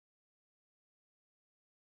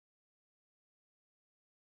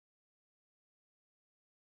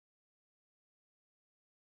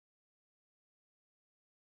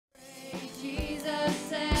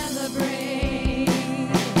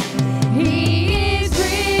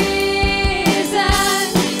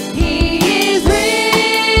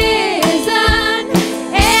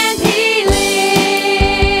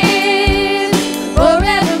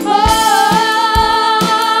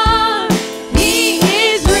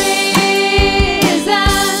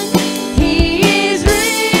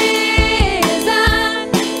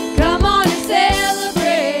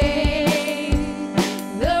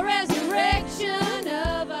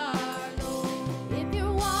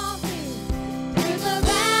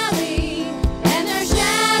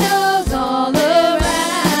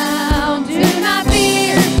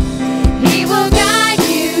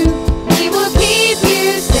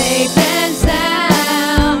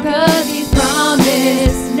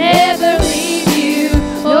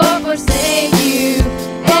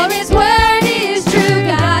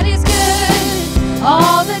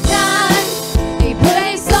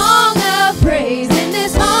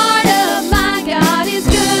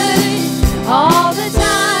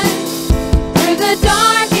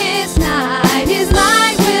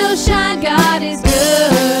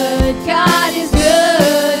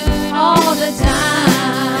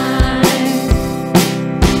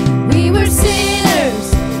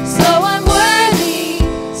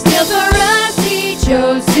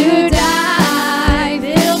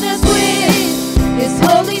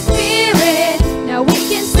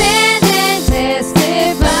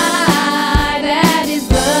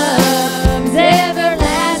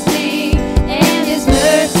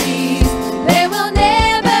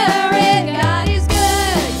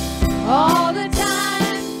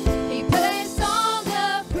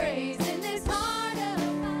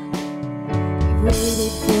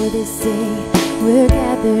this day we're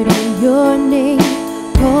gathered in your name,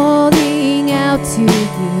 calling out to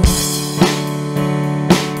you.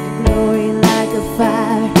 Glory like a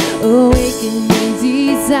fire, awakening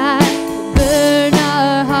desire to burn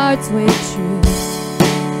our hearts with truth.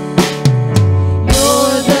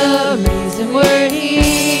 You're the reason we're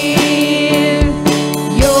here.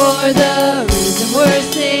 You're the reason we're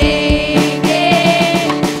singing.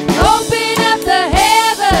 Open up the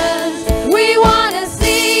heavens, we want to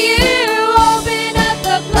see you. Open up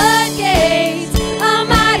the floodgates, a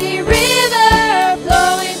mighty river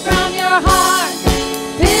flowing from your heart,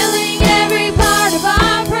 filling every part of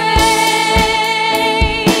our praise.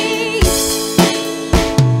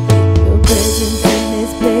 Your presence in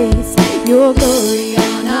this place, your glory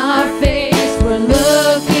on our face. We're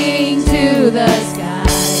looking to the sky,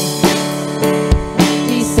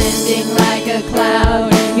 descending like a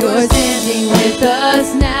cloud. You're standing with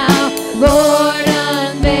us now, Lord,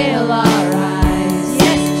 unveil our eyes.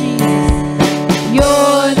 Yes, Jesus,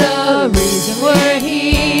 you're the reason we're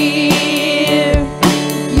here.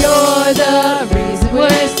 You're the reason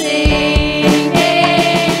we're singing.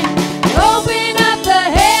 Open up the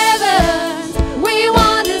heavens, we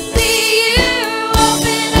want to see you.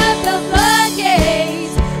 Open up the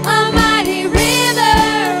floodgates, a mighty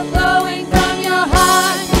river flowing from your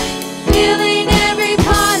heart, filling every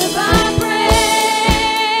part of our praise.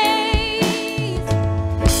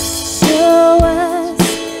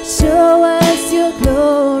 Show us your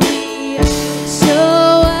glory.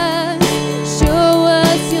 Show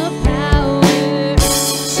us your power.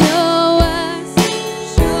 Show us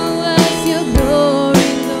your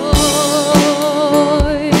glory, Lord.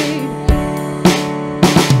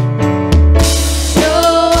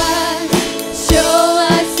 Show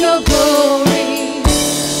us your glory.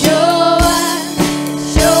 Show us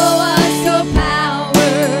your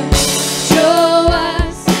power. Show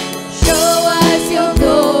us your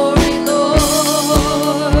glory, Lord.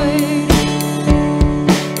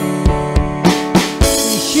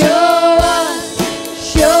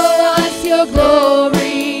 Show us your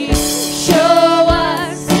glory. Show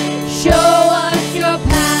us your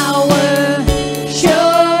power.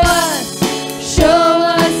 Show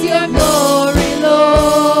us your glory, Lord.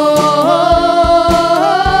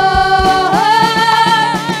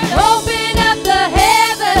 Open up the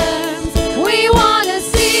heavens, we want to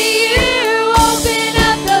see you. Open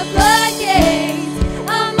up the floodgates, a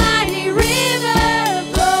mighty river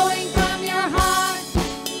flowing from your heart,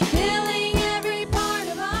 filling every part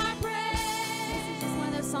of our praise. This is just one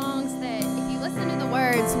of those songs that if you listen to the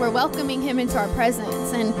words, we're welcoming him into our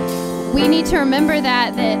presence, and we need to remember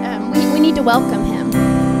that we need to welcome him.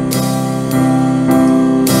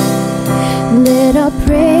 Let our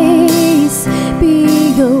praise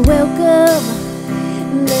be your welcome.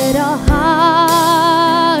 Let our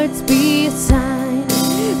hearts be a sign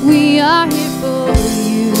we are here for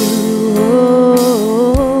you.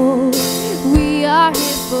 We are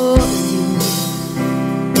here for you.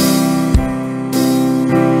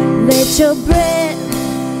 Let your breath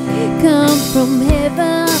come from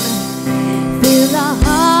heaven, fill our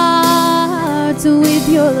hearts with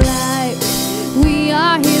your light. We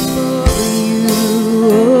are here for you.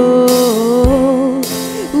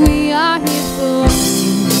 We are here for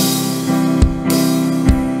you.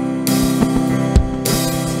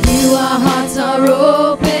 To you our hearts are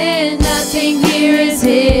open, nothing here is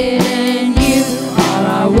hidden. You are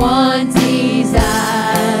our one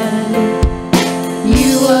desire.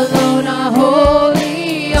 You alone are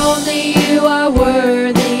holy, only you are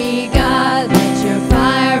worthy. God, let your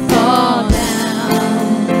fire fall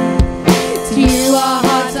down. To you our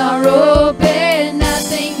hearts are open,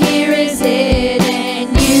 nothing here is hidden.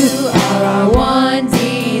 You are our one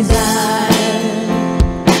desire.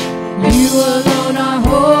 You alone are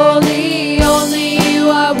holy, only you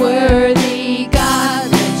are worthy. God,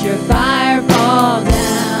 let your fire fall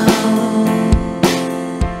down.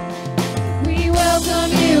 We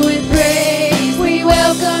welcome you with praise. We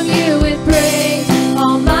welcome you with praise.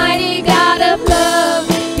 Almighty God of love,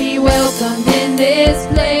 be welcomed in this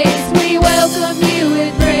place. We welcome you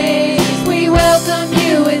with praise. We welcome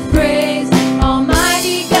you with praise.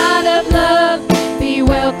 Almighty God of love, be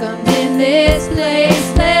welcomed in this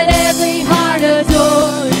place. Let every heart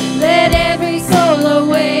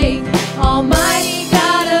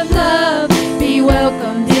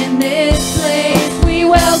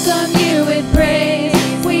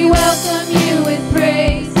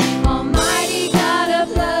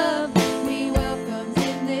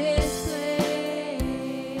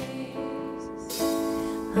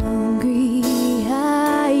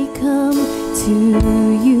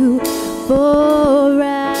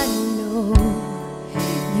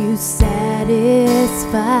you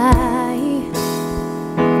satisfy.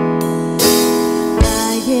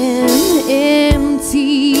 I am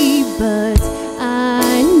empty, but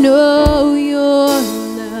I know your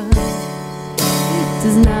love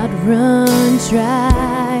does not run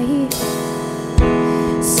dry.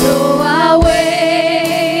 So I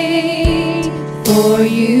wait for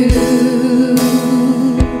you.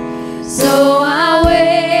 So I wait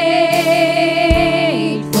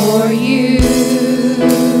for you.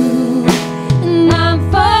 And I'm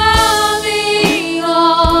falling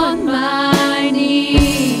on my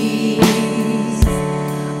knees,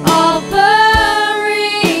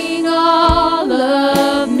 offering all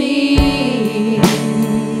of me.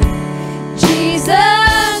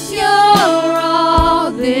 Jesus, you're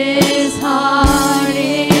all this heart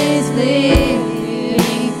is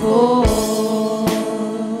living for.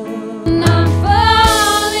 And I'm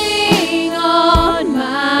falling on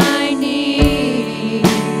my knees,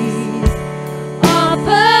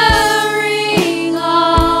 offering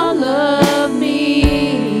all of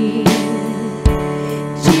me.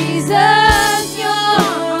 Jesus, you're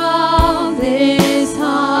all this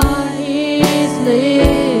heart is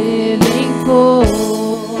living for.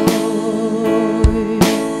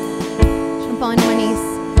 I'm falling on my knees.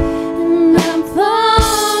 And I'm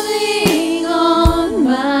falling on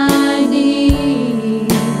my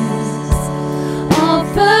knees,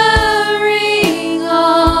 offering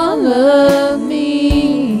all of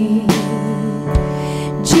me.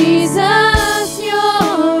 Jesus,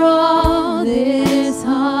 you're all this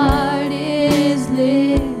heart is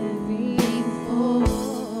living for.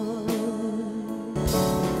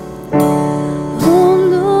 Oh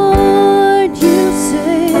Lord, you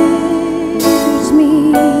search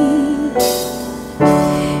me.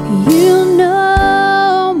 You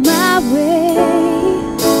know my way.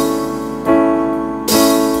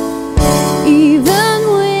 Even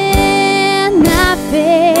when I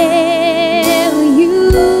fail you,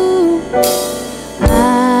 I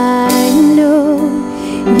know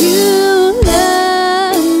you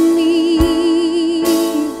love me.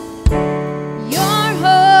 Your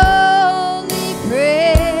holy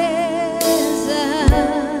presence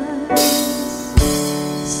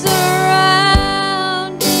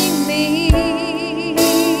surrounding me.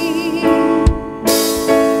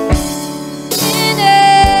 In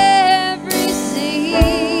every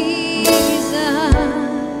season,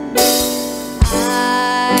 I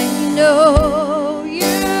know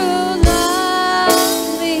you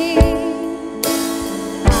love me.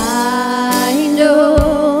 I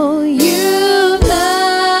know you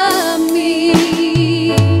love me.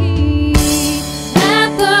 At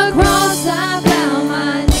the cross I bow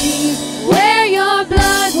my knees, where your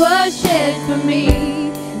blood was shed for me.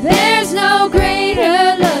 There's no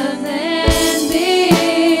greater love than this.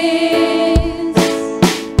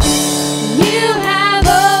 You have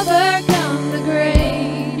overcome the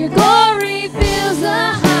grave. Your glory fills the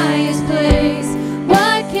highest place.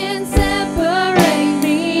 What can separate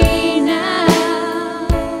me now?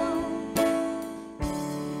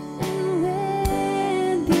 And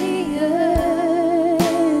when the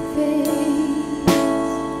earth fades,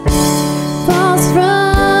 falls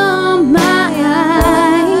from my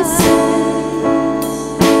eyes,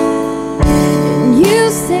 and you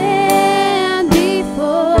stand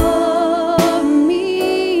before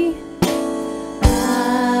me,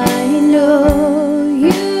 I know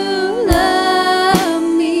you love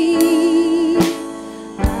me.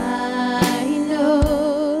 I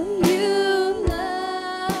know you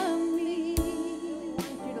love me. I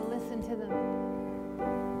want you to listen to them.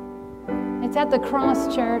 It's at the cross,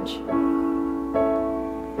 church.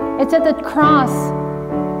 It's at the cross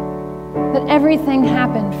that everything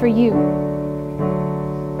happened for you.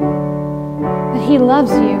 That He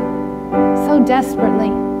loves you so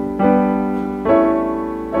desperately.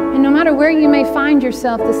 And no matter where you may find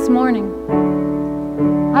yourself this morning,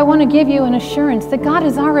 I want to give you an assurance that God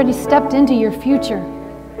has already stepped into your future.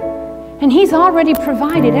 And He's already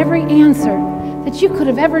provided every answer that you could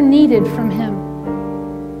have ever needed from Him.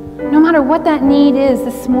 No matter what that need is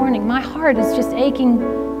this morning, my heart is just aching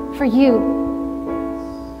for you.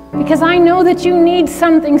 Because I know that you need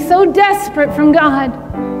something so desperate from God.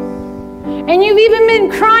 And you've even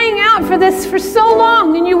been crying out for this for so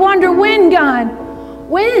long, and you wonder, when, God?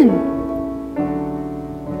 When?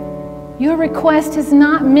 Your request has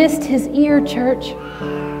not missed His ear, church,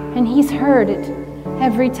 and He's heard it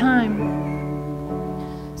every time.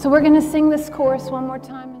 So we're going to sing this chorus one more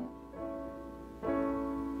time.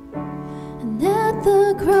 And at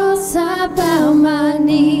the cross I bow my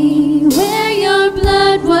knee, where your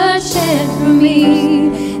blood was shed for me.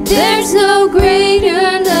 There's no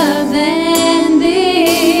greater love than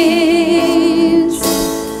this.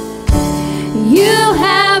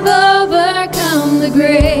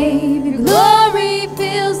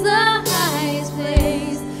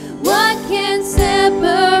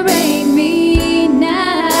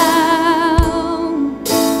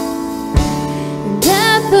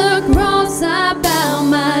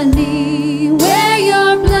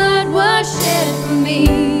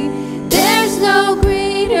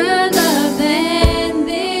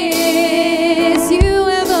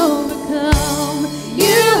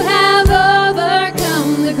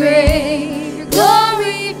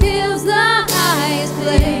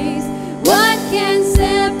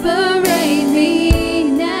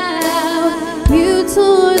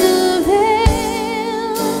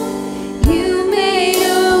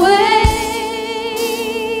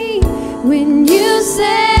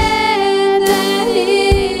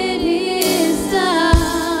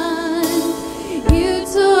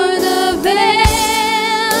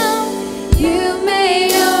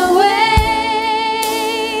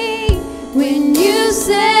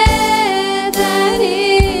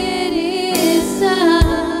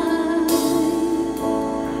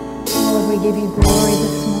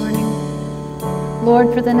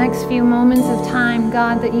 Lord, for the next few moments of time,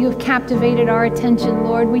 God, that you have captivated our attention,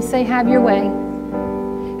 Lord, we say, have your way.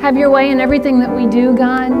 Have your way in everything that we do,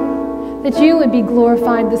 God, that you would be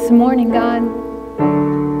glorified this morning, God.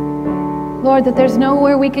 Lord, that there's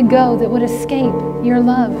nowhere we could go that would escape your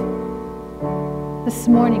love. This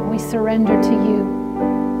morning we surrender to you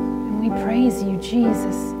and we praise you,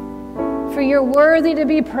 Jesus, for you're worthy to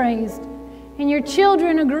be praised. And your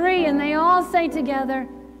children agree and they all say together,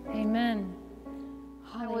 amen.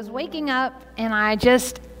 I was waking up and I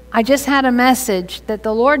just had a message that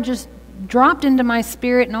the Lord just dropped into my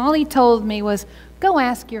spirit, and all he told me was, go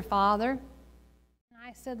ask your Father. And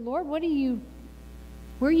I said, Lord, where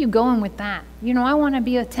are you going with that? You know, I want to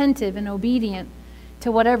be attentive and obedient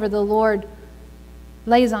to whatever the Lord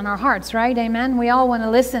lays on our hearts, right? Amen? We all want to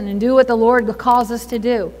listen and do what the Lord calls us to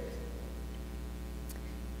do.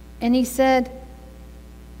 And he said,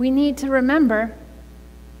 we need to remember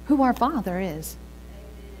who our Father is.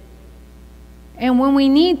 And when we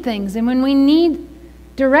need things, and when we need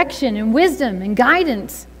direction and wisdom and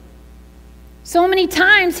guidance, so many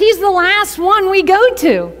times he's the last one we go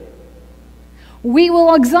to. We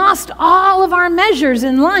will exhaust all of our measures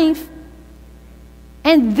in life,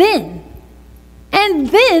 and then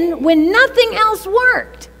when nothing else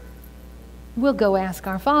worked, we'll go ask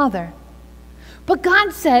our Father. But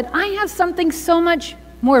God said, I have something so much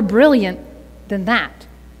more brilliant than that.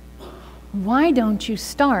 Why don't you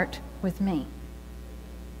start with me?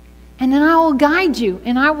 And then I will guide you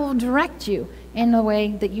and I will direct you in the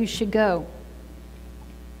way that you should go.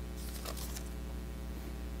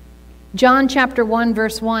 John chapter 1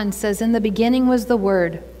 verse 1 says, in the beginning was the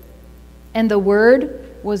Word, and the Word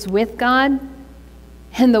was with God,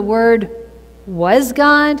 and the Word was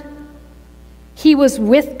God. He was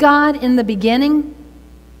with God in the beginning.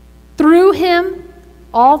 Through him,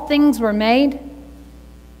 all things were made.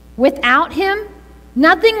 Without him,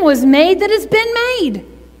 nothing was made that has been made.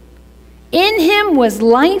 In him was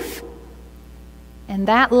life, and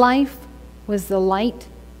that life was the light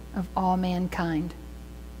of all mankind.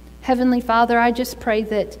 Heavenly Father, I just pray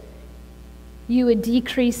that you would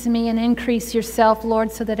decrease me and increase yourself,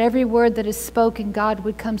 Lord, so that every word that is spoken, God,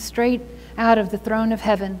 would come straight out of the throne of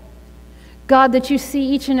heaven. God, that you see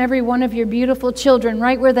each and every one of your beautiful children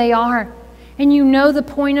right where they are, and you know the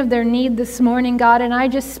point of their need this morning, God, and I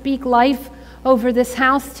just speak life over this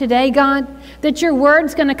house today, God, that your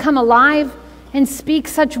word's going to come alive and speak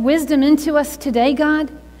such wisdom into us today,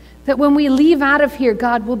 God, that when we leave out of here,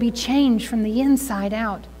 God, we'll be changed from the inside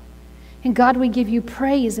out. And God, we give you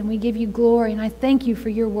praise and we give you glory, and I thank you for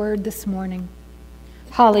your word this morning.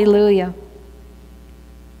 Hallelujah.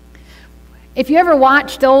 If you ever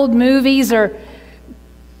watched old movies, or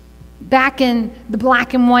back in the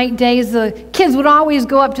black and white days, the kids would always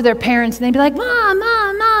go up to their parents and they'd be like, Mom,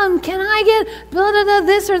 Mom, Mom, can I get blah, blah, blah,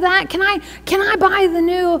 this or that? Can I buy the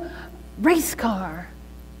new race car?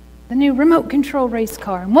 The new remote control race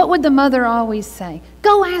car. And what would the mother always say?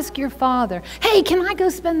 Go ask your father. Hey, can I go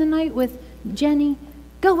spend the night with Jenny?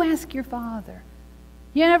 Go ask your father.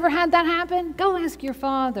 You never had that happen? Go ask your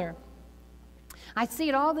father. I see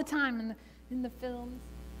it all the time in the films.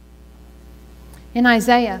 In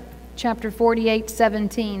Isaiah chapter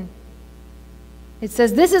 48:17, it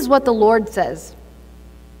says, this is what the Lord says,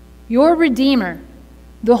 your Redeemer,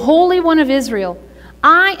 the Holy One of Israel.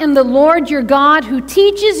 I am the Lord your God, who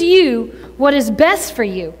teaches you what is best for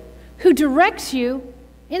you, who directs you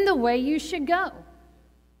in the way you should go.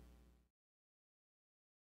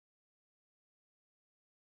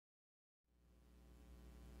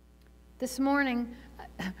 This morning,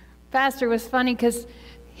 Pastor was funny because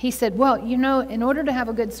he said, well, you know, in order to have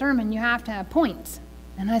a good sermon, you have to have points.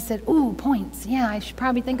 And I said, ooh, points. Yeah, I should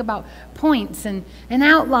probably think about points and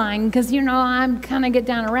outline, because, you know, I'm kind of get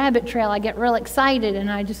down a rabbit trail. I get real excited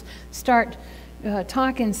and I just start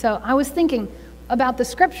talking. So I was thinking about the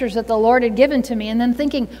scriptures that the Lord had given to me, and then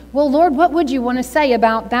thinking, well, Lord, what would you want to say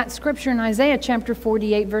about that scripture in Isaiah chapter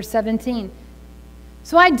 48, verse 17?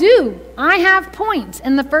 So I have points.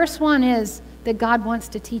 And the first one is that God wants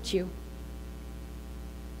to teach you.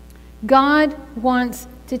 God wants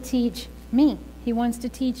to teach me. He wants to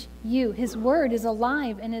teach you. His word is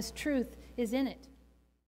alive and his truth is in it.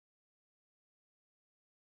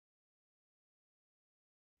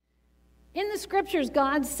 In the scriptures,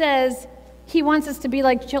 God says he wants us to be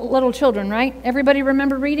like little children, right? Everybody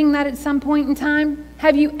remember reading that at some point in time?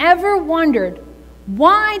 Have you ever wondered,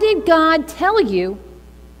 why did God tell you,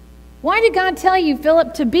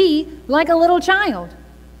 Philip, to be like a little child?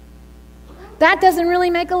 That doesn't really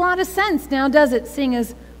make a lot of sense now, does it, seeing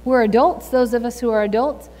as we're adults, those of us who are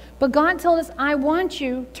adults. But God told us, I want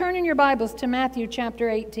you, turn in your Bibles to Matthew chapter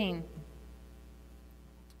 18.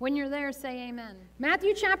 When you're there, say amen.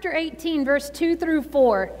 Matthew chapter 18, verse 2 through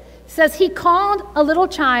 4 says, He called a little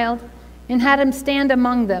child and had him stand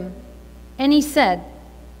among them. And he said,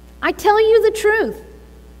 I tell you the truth,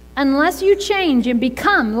 unless you change and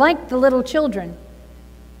become like the little children,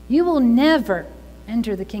 you will never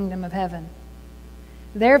enter the kingdom of heaven.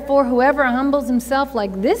 Therefore, whoever humbles himself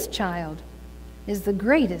like this child is the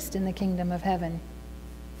greatest in the kingdom of heaven.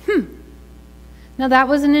 Now that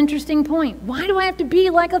was an interesting point. Why do I have to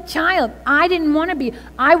be like a child? I didn't want to be.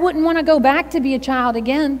 I wouldn't want to go back to be a child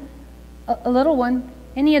again, a little one.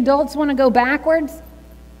 Any adults want to go backwards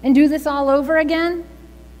and do this all over again?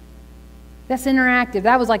 That's interactive.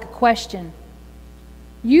 That was like a question.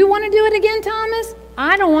 You want to do it again, Thomas?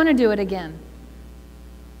 I don't want to do it again.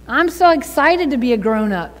 I'm so excited to be a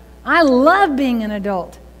grown-up. I love being an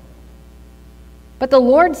adult. But the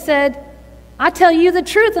Lord said, I tell you the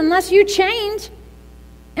truth, unless you change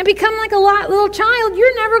and become like a little child,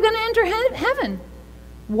 you're never going to enter heaven.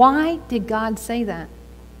 Why did God say that?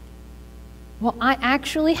 Well, I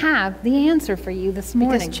actually have the answer for you this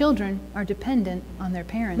morning. Because children are dependent on their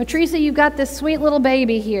parents. Matrisa, you've got this sweet little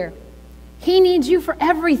baby here. He needs you for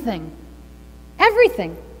everything.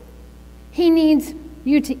 Everything. He needs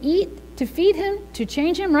you to eat, to feed him, to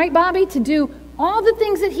change him, right, Bobby? To do all the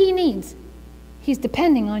things that he needs. He's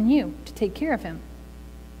depending on you to take care of him.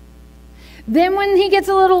 Then when he gets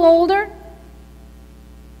a little older,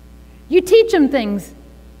 you teach them things.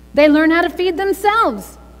 They learn how to feed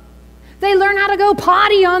themselves. They learn how to go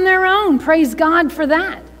potty on their own. Praise God for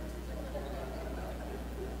that.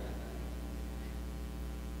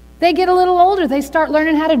 They get a little older. They start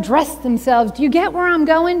learning how to dress themselves. Do you get where I'm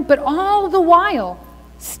going? But all the while,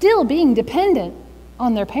 still being dependent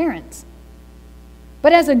on their parents.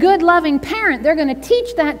 But as a good, loving parent, they're going to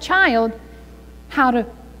teach that child how to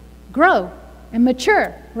grow and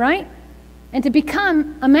mature, right? And to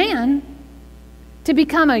become a man, to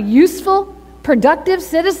become a useful, productive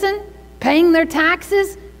citizen, paying their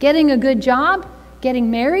taxes, getting a good job, getting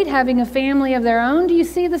married, having a family of their own. Do you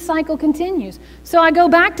see the cycle continues? So I go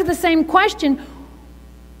back to the same question.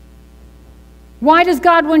 Why does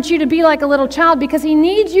God want you to be like a little child? Because He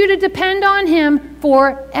needs you to depend on Him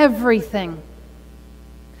for everything.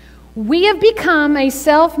 We have become a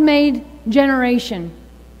self-made generation.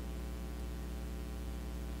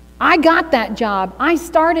 I got that job. I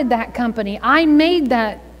started that company. I made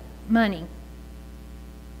that money.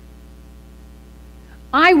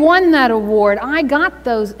 I won that award. I got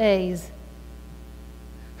those A's.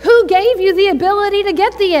 Who gave you the ability to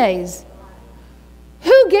get the A's?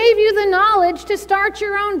 Who gave you the knowledge to start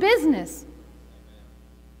your own business?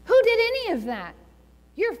 Who did any of that?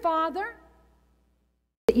 Your father.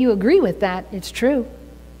 You agree with that, it's true.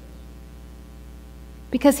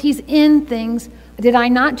 Because He's in things. Did I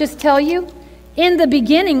not just tell you? In the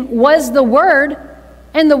beginning was the Word,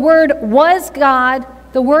 and the Word was God.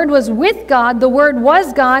 The Word was with God. The Word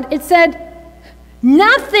was God. It said,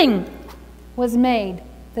 nothing was made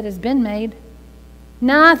that has been made.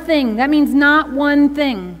 Nothing. That means not one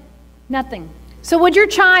thing. Nothing. So would your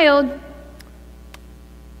child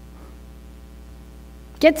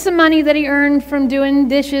get some money that he earned from doing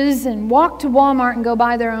dishes and walk to Walmart and go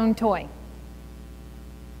buy their own toy?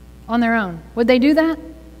 On their own. Would they do that?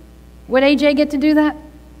 Would AJ get to do that?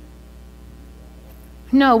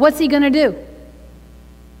 No. What's he going to do?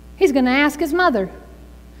 He's going to ask his mother,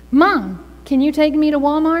 Mom, can you take me to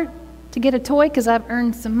Walmart to get a toy because I've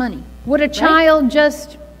earned some money? Would a child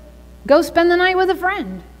just go spend the night with a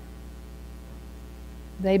friend?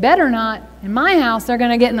 They better not. In my house, they're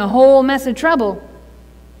going to get in a whole mess of trouble.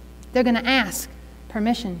 They're going to ask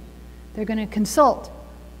permission. They're going to consult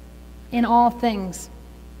in all things.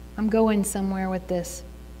 I'm going somewhere with this.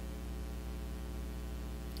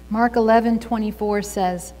 Mark 11:24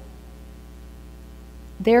 says,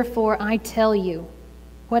 Therefore I tell you,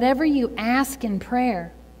 whatever you ask in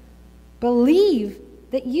prayer, believe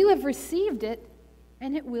that you have received it,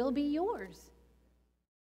 and it will be yours.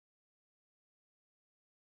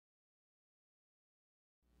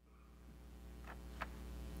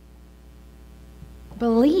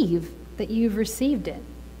 Believe that you've received it.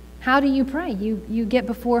 How do you pray? You get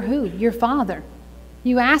before who? Your Father.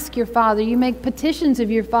 You ask your Father. You make petitions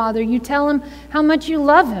of your Father. You tell Him how much you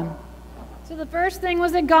love Him. So the first thing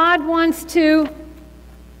was that God wants to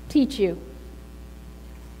teach you.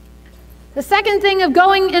 The second thing of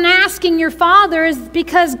going and asking your Father is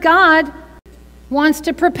because God wants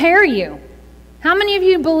to prepare you. How many of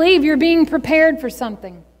you believe you're being prepared for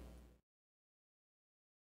something?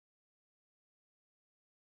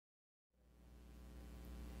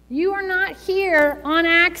 You are not here on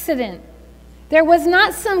accident. There was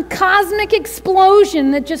not some cosmic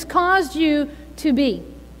explosion that just caused you to be.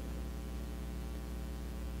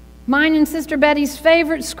 Mine and Sister Betty's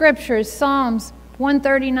favorite scripture is Psalms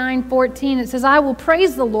 139:14. It says, "I will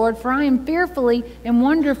praise the Lord, for I am fearfully and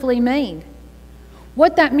wonderfully made."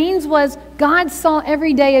 What that means was God saw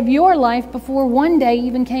every day of your life before one day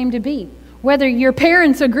even came to be. Whether your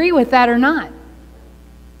parents agree with that or not.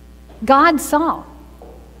 God saw.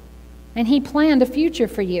 And He planned a future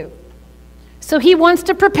for you. So He wants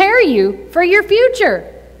to prepare you for your future.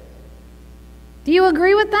 Do you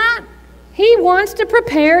agree with that? He wants to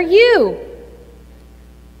prepare you.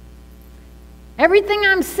 Everything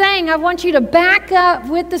I'm saying, I want you to back up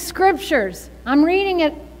with the scriptures. I'm reading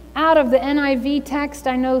it out of the NIV text.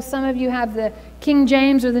 I know some of you have the King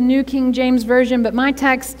James or the New King James Version, but my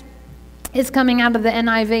text is coming out of the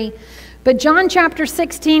NIV. But John chapter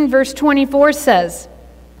 16, verse 24 says,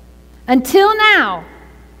 "Until now,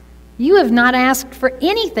 you have not asked for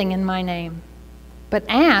anything in my name, but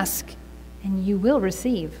ask, and you will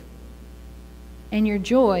receive, and your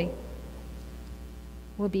joy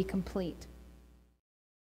will be complete."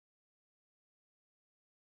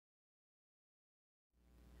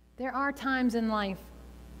 There are times in life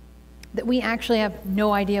that we actually have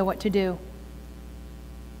no idea what to do.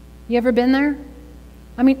 You ever been there?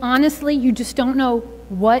 I mean, honestly, you just don't know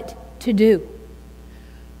what to do.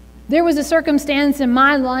 There was a circumstance in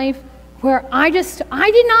my life where I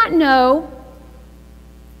did not know.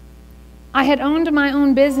 I had owned my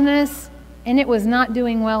own business, and it was not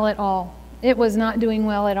doing well at all. It was not doing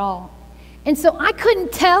well at all. And so I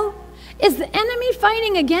couldn't tell, is the enemy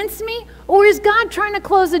fighting against me, or is God trying to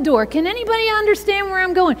close the door? Can anybody understand where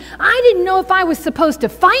I'm going? I didn't know if I was supposed to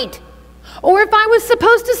fight or if I was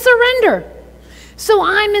supposed to surrender. So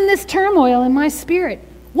I'm in this turmoil in my spirit.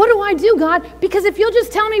 What do I do, God? Because if you'll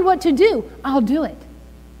just tell me what to do, I'll do it.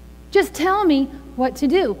 Just tell me what to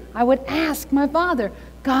do. I would ask my Father,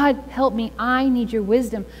 God, help me. I need your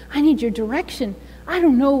wisdom. I need your direction. I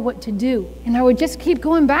don't know what to do. And I would just keep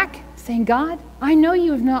going back, saying, God, I know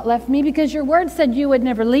you have not left me because your word said you would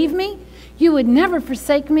never leave me. You would never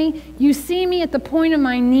forsake me. You see me at the point of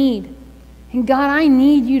my need. And God, I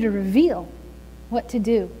need you to reveal what to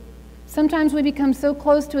do. Sometimes we become so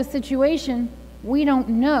close to a situation, we don't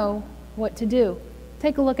know what to do.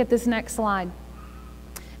 Take a look at this next slide.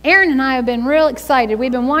 Aaron and I have been real excited.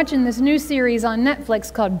 We've been watching this new series on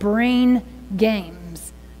Netflix called Brain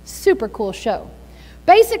Games. Super cool show.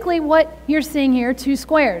 Basically what you're seeing here, two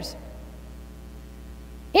squares.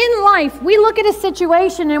 In life, we look at a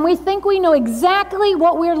situation and we think we know exactly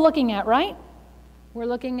what we're looking at, right? We're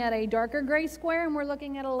looking at a darker gray square and we're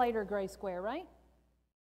looking at a lighter gray square, right?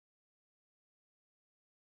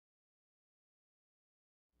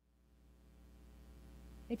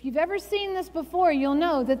 If you've ever seen this before, you'll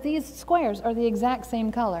know that these squares are the exact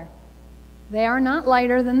same color. They are not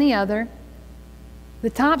lighter than the other. The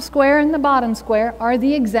top square and the bottom square are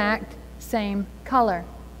the exact same color.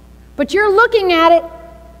 But you're looking at it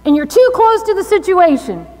and you're too close to the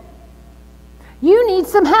situation. You need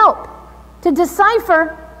some help to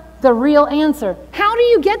decipher the real answer. How do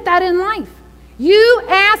you get that in life? You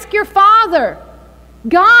ask your Father,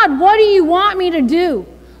 God, what do you want me to do?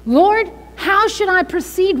 Lord, how should I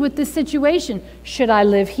proceed with this situation? Should I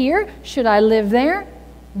live here? Should I live there?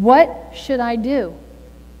 What should I do?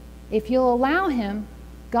 If you'll allow Him,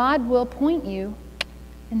 God will point you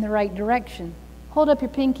in the right direction. Hold up your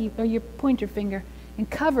pinky or your pointer finger and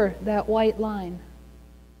cover that white line.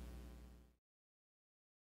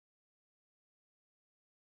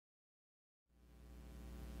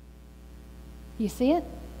 You see it?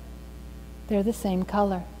 They're the same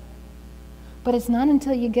color. But it's not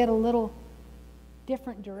until you get a little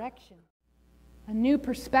different direction, a new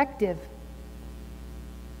perspective.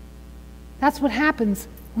 That's what happens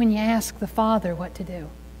when you ask the Father what to do.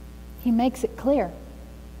 He makes it clear.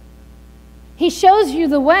 He shows you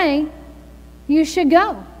the way you should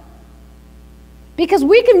go. Because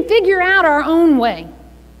we can figure out our own way,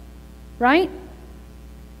 right?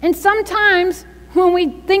 And sometimes when we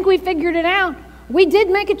think we figured it out, we did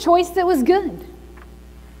make a choice that was good.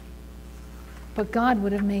 But God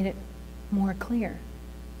would have made it more clear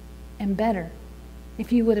and better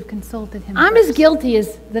if you would have consulted Him. I'm as guilty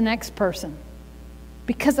as the next person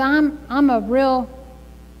because I'm a real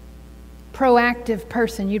proactive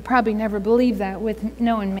person. You'd probably never believe that with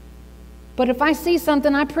knowing me. But if I see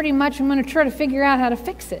something, I pretty much am going to try to figure out how to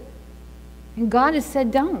fix it. And God has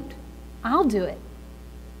said, don't. I'll do it.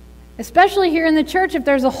 Especially here in the church, if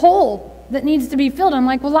there's a hole that needs to be filled, I'm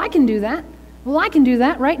like, well, I can do that. Well, I can do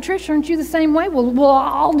that, right, Trish? Aren't you the same way? Well,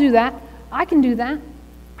 I'll do that. I can do that.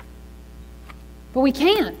 But we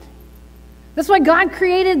can't. That's why God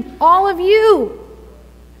created all of you.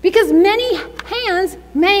 Because many hands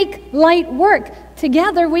make light work.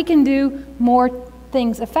 Together we can do more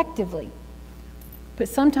things effectively. But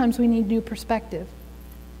sometimes we need new perspective.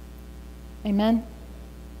 Amen?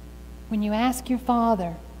 When you ask your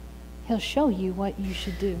Father, He'll show you what you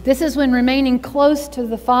should do. This is when remaining close to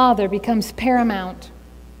the Father becomes paramount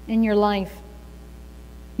in your life.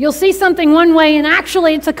 You'll see something one way and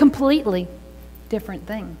actually it's a completely different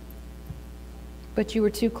thing. But you were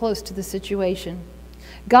too close to the situation.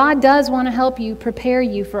 God does want to help you, prepare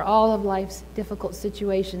you for all of life's difficult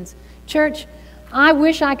situations. Church, I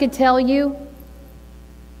wish I could tell you,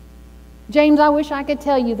 James, I wish I could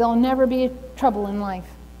tell you there'll never be trouble in life.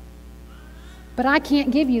 But I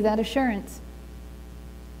can't give you that assurance.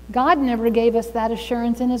 God never gave us that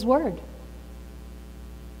assurance in His Word,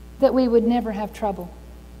 that we would never have trouble.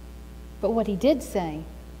 But what He did say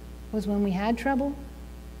was when we had trouble,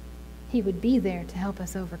 He would be there to help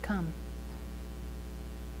us overcome.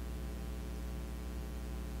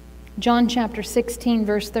 John chapter 16,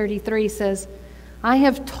 verse 33 says, I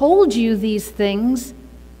have told you these things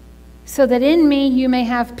so that in me you may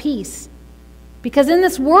have peace. Because in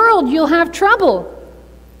this world you'll have trouble.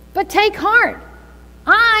 But take heart.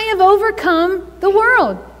 I have overcome the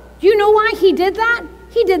world. You know why He did that?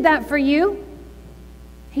 He did that for you.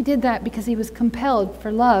 He did that because He was compelled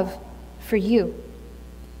for love for you.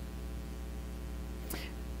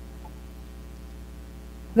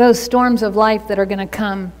 Those storms of life that are going to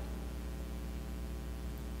come,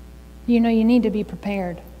 you know you need to be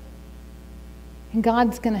prepared. And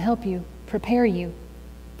God's going to help you, prepare you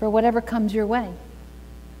for whatever comes your way.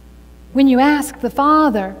 When you ask the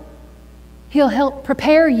Father, He'll help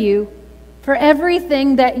prepare you for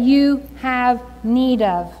everything that you have need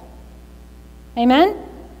of. Amen?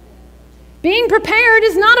 Being prepared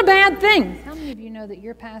is not a bad thing. How many of you know that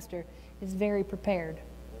your pastor is very prepared?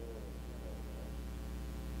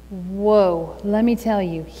 Whoa, let me tell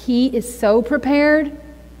you, he is so prepared,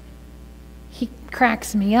 he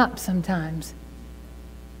cracks me up sometimes.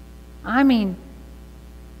 I mean,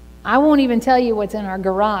 I won't even tell you what's in our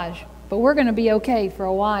garage, but we're going to be okay for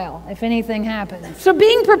a while if anything happens. So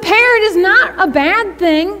being prepared is not a bad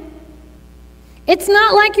thing. It's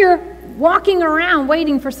not like you're walking around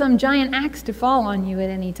waiting for some giant axe to fall on you at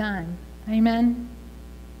any time. Amen?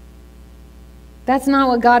 That's not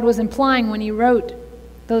what God was implying when He wrote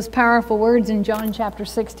those powerful words in John chapter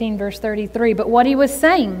 16, verse 33. But what He was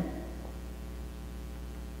saying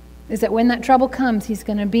is that when that trouble comes, He's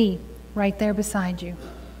going to be right there beside you.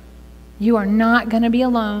 You are not going to be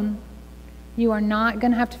alone. You are not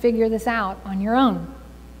going to have to figure this out on your own.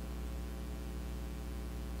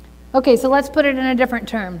 Okay, so let's put it in a different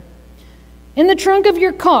term. In the trunk of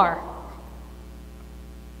your car,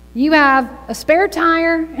 you have a spare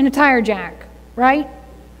tire and a tire jack, right?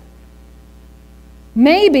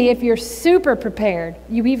 Maybe if you're super prepared,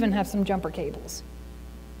 you even have some jumper cables.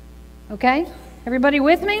 Okay? Everybody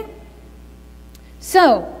with me?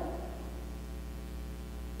 So,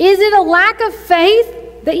 is it a lack of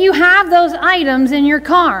faith that you have those items in your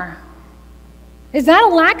car? Is that a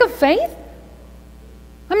lack of faith?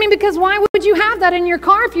 I mean, because why would you have that in your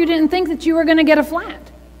car if you didn't think that you were going to get a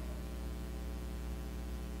flat?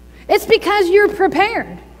 It's because you're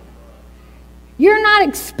prepared. You're not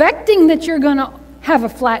expecting that you're going to have a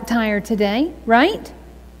flat tire today, right?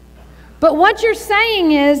 But what you're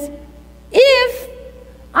saying is, if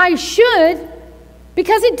I should,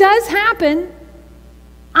 because it does happen,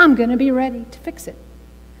 I'm going to be ready to fix it.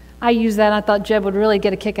 I use that. I thought Jeb would really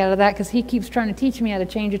get a kick out of that because he keeps trying to teach me how to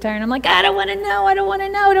change a tire. And I'm like, I don't want to know. I don't want to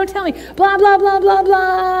know. Don't tell me. Blah, blah, blah, blah,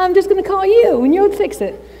 blah. I'm just going to call you and you'll fix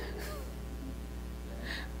it.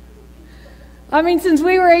 I mean, since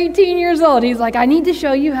we were 18 years old, he's like, I need to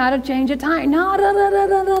show you how to change a tire. No, I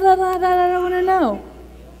don't want to know.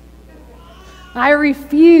 I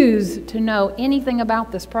refuse to know anything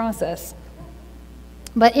about this process.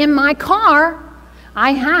 But in my car,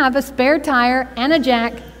 I have a spare tire and a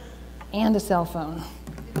jack and a cell phone.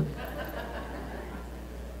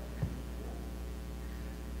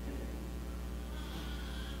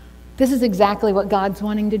 This is exactly what God's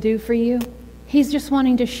wanting to do for you. He's just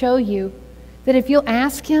wanting to show you that if you'll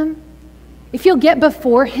ask Him, if you'll get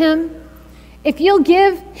before Him, if you'll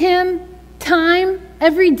give Him time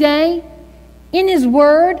every day in His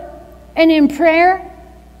Word and in prayer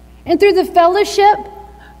and through the fellowship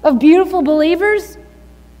of beautiful believers,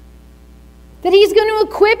 that He's going to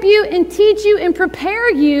equip you and teach you and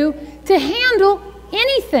prepare you to handle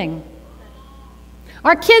anything.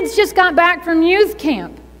 Our kids just got back from youth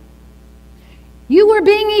camp. You were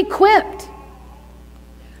being equipped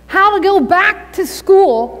how to go back to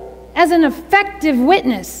school as an effective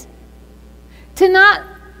witness. To not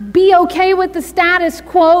be okay with the status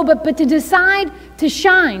quo, but to decide to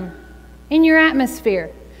shine in your atmosphere.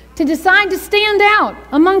 To decide to stand out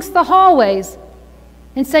amongst the hallways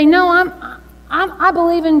and say, no, I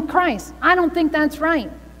believe in Christ. I don't think that's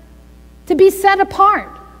right. To be set apart.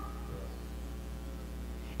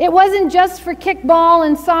 It wasn't just for kickball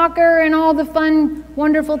and soccer and all the fun,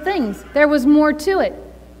 wonderful things. There was more to it.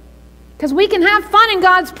 Because we can have fun in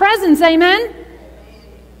God's presence, amen?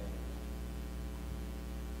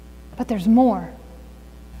 But there's more.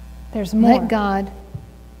 There's more. Let God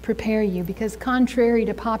prepare you, because contrary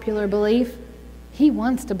to popular belief, He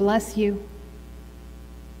wants to bless you.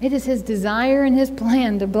 It is His desire and His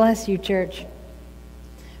plan to bless you, church.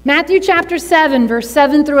 Matthew chapter 7, verse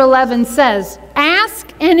 7 through 11 says, "Ask,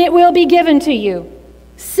 and it will be given to you.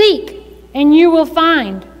 Seek, and you will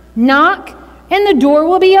find. Knock, and the door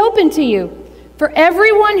will be open to you. For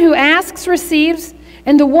everyone who asks receives,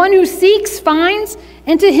 and the one who seeks finds,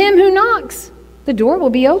 and to him who knocks, the door will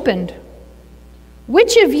be opened.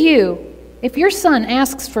 Which of you, if your son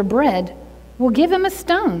asks for bread, will give him a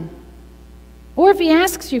stone? Or if he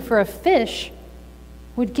asks you for a fish,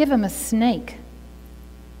 would give him a snake?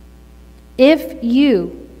 If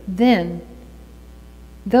you, then,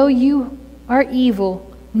 though you are evil,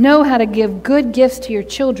 know how to give good gifts to your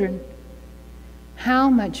children, how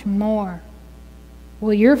much more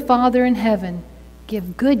will your Father in heaven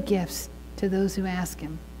give good gifts to those who ask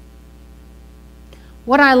Him?"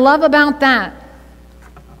 What I love about that,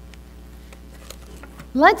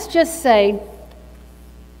 let's just say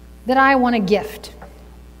that I want a gift.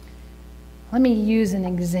 Let me use an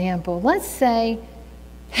example. Let's say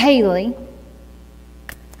Haley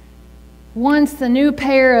wants the new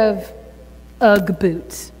pair of Ugg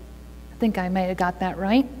boots. I think I may have got that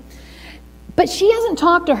right. But she hasn't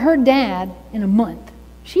talked to her dad in a month.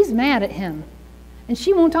 She's mad at him. And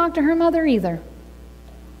she won't talk to her mother either.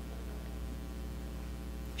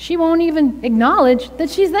 She won't even acknowledge that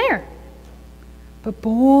she's there. But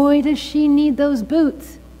boy, does she need those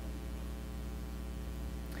boots.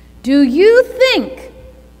 Do you think,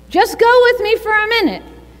 just go with me for a minute,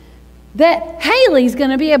 that Haley's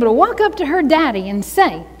going to be able to walk up to her daddy and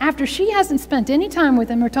say, after she hasn't spent any time with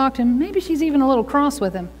him or talked to him, maybe she's even a little cross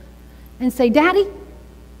with him, and say, "Daddy,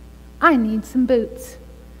 I need some boots."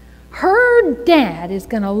 Her dad is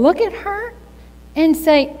going to look at her and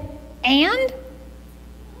say, "And?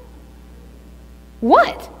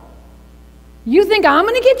 What? You think I'm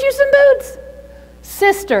going to get you some boots?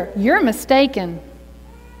 Sister, you're mistaken."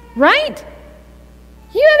 Right?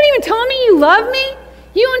 You haven't even told me you love me?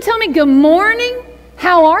 You want to tell me good morning?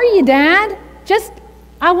 How are you, Dad? Just,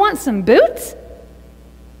 I want some boots?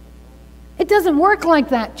 It doesn't work like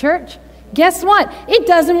that, church. Guess what? It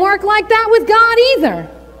doesn't work like that with God either.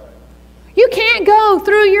 You can't go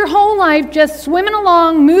through your whole life just swimming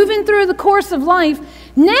along, moving through the course of life,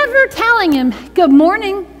 never telling Him, "Good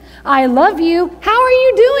morning, I love you. How are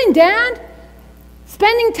you doing, Dad?"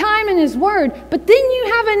 Spending time in His Word, but then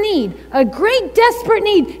you have a need, a great desperate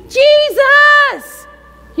need. Jesus!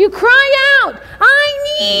 You cry out,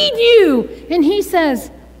 "I need you." And He says,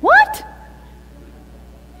 "What?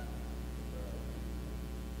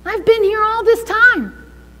 I've been here all this time.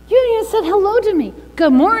 You haven't even said hello to me.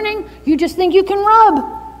 Good morning." You just think you can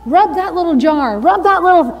rub that little jar, rub that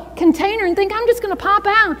little container and think, "I'm just going to pop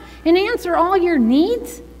out and answer all your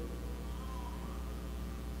needs."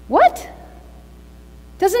 What?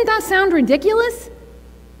 Doesn't that sound ridiculous?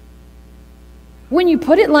 When you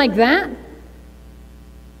put it like that?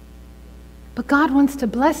 But God wants to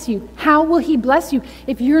bless you. How will He bless you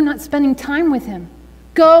if you're not spending time with Him?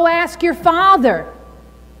 Go ask your Father.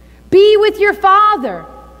 Be with your Father.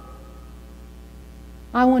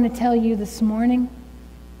 I want to tell you this morning,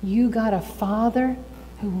 you got a Father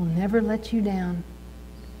who will never let you down.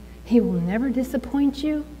 He will never disappoint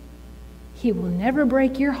you. He will never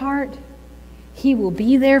break your heart. He will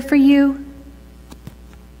be there for you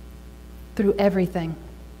through everything.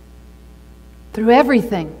 Through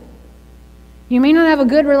everything. You may not have a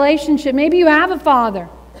good relationship. Maybe you have a father.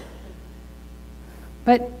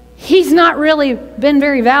 But he's not really been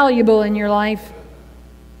very valuable in your life.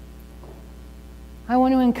 I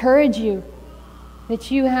want to encourage you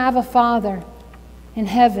that you have a Father in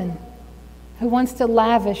heaven who wants to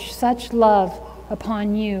lavish such love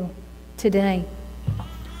upon you today.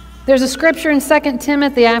 There's a scripture in 2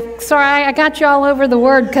 Timothy. I got you all over the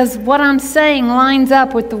Word because what I'm saying lines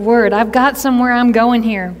up with the Word. I've got somewhere I'm going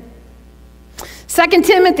here. 2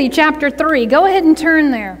 Timothy chapter 3. Go ahead and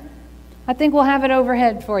turn there. I think we'll have it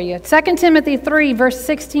overhead for you. 2 Timothy 3, verse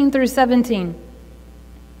 16 through 17.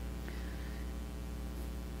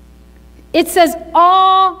 It says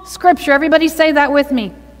all Scripture. Everybody say that with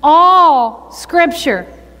me. All Scripture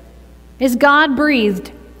is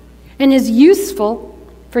God-breathed and is useful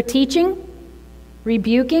for teaching,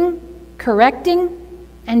 rebuking, correcting,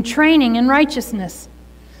 and training in righteousness,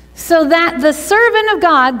 so that the servant of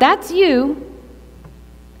God, that's you,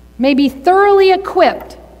 may be thoroughly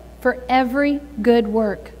equipped for every good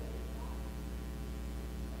work.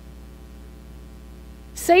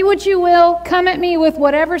 Say what you will, come at me with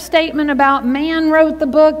whatever statement about man wrote the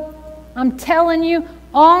book. I'm telling you,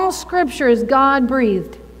 all Scripture is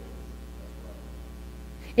God-breathed.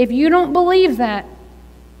 If you don't believe that,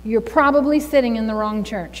 you're probably sitting in the wrong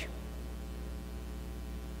church.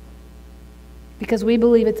 Because we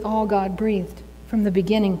believe it's all God-breathed from the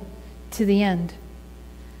beginning to the end.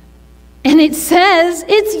 And it says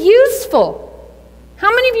it's useful. How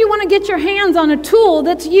many of you want to get your hands on a tool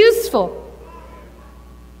that's useful?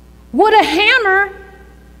 Would a hammer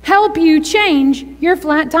help you change your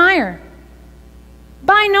flat tire?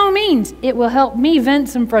 By no means. It will help me vent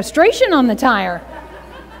some frustration on the tire.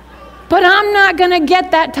 But I'm not going to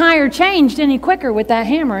get that tire changed any quicker with that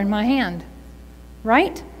hammer in my hand.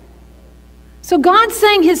 Right? So God's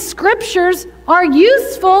saying His Scriptures are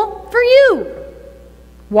useful for you.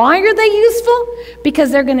 Why are they useful?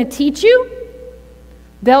 Because they're going to teach you.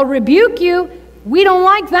 They'll rebuke you. We don't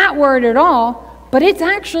like that word at all. But it's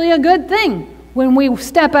actually a good thing when we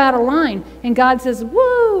step out of line and God says,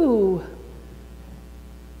 whoa,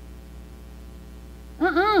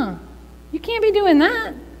 you can't be doing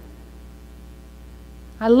that.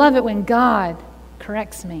 I love it when God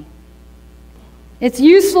corrects me. It's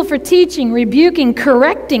useful for teaching, rebuking,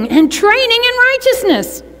 correcting, and training in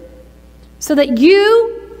righteousness, so that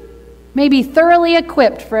you may be thoroughly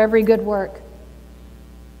equipped for every good work.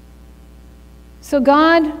 So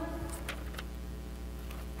God,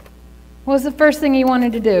 what was the first thing He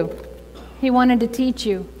wanted to do? He wanted to teach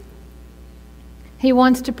you. He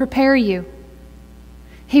wants to prepare you.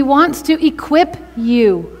 He wants to equip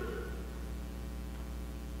you.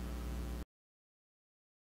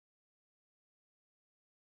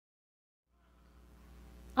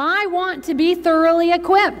 I want to be thoroughly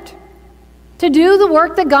equipped to do the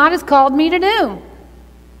work that God has called me to do.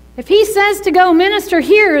 If He says to go minister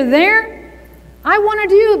here or there, I want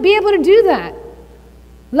to be able to do that.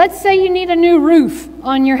 Let's say you need a new roof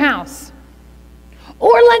on your house.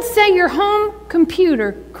 Or let's say your home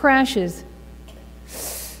computer crashes.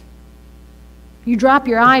 You drop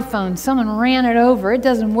your iPhone, someone ran it over, it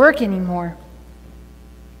doesn't work anymore.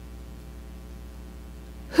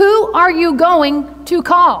 Who are you going to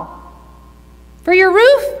call? For your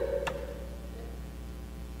roof?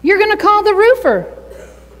 You're going to call the roofer.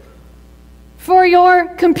 For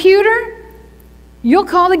your computer? You'll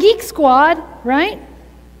call the Geek Squad, right?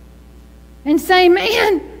 And say,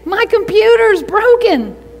 man, my computer's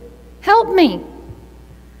broken. Help me.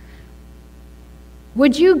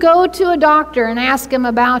 Would you go to a doctor and ask him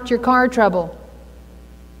about your car trouble?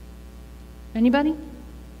 Anybody?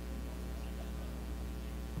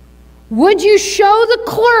 Would you show the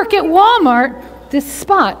clerk at Walmart this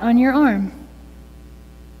spot on your arm?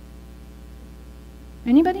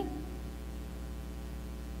 Anybody?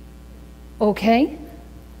 Okay.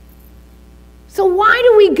 So why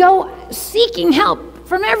do we go seeking help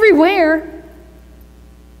from everywhere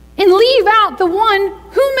and leave out the one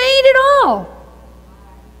who made it all?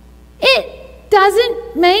 It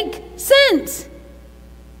doesn't make sense.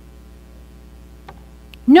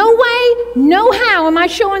 No way, no how am I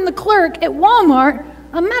showing the clerk at Walmart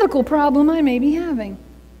a medical problem I may be having.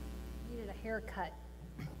 I needed a haircut.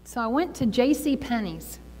 So I went to J.C.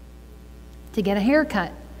 Penney's to get a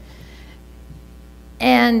haircut.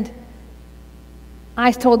 And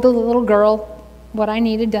I told the little girl what I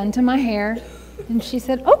needed done to my hair. And she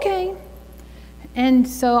said, okay. And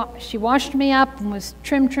so she washed me up and was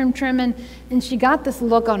trimming. And she got this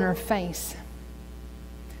look on her face.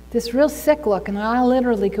 This real sick look, and I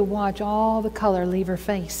literally could watch all the color leave her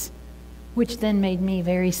face, which then made me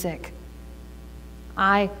very sick.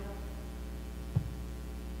 I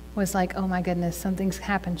was like, oh my goodness, something's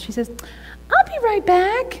happened. She says, I'll be right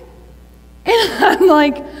back. And I'm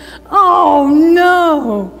like, oh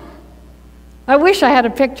no. I wish I had a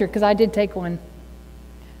picture, because I did take one.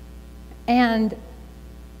 And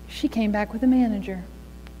she came back with a manager.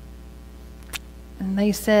 And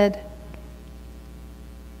they said,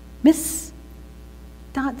 Miss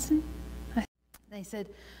Dotson? They said,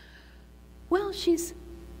 well, she's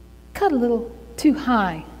cut a little too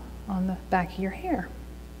high on the back of your hair.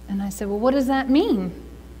 And I said, well, what does that mean?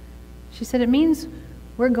 She said, it means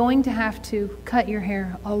we're going to have to cut your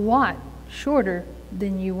hair a lot shorter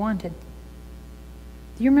than you wanted.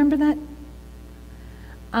 Do you remember that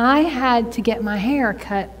I had to get my hair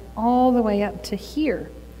cut all the way up to here.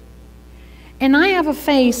 And I have a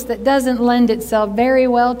face that doesn't lend itself very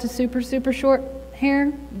well to super, super short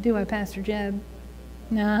hair. Do I, Pastor Jeb?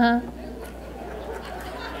 Nah.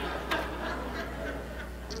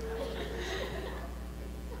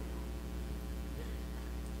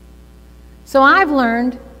 So I've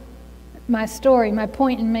learned my story, my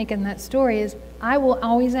point in making that story is I will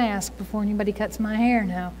always ask before anybody cuts my hair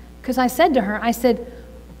now. Because I said to her, I said,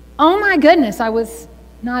 oh my goodness, I was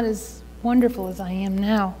not as wonderful as I am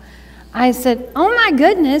now. I said, oh my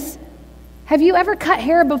goodness, have you ever cut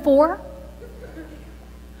hair before?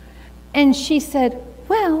 And she said,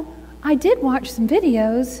 well, I did watch some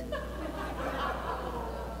videos.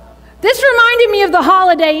 This reminded me of the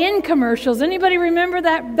Holiday Inn commercials. Anybody remember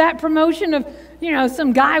that promotion of,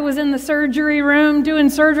 some guy was in the surgery room doing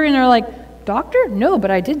surgery and they're like, doctor? No, but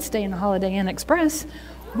I did stay in the Holiday Inn Express.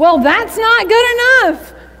 Well, that's not good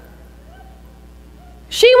enough.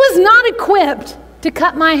 She was not equipped to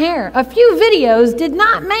cut my hair. A few videos did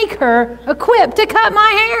not make her equipped to cut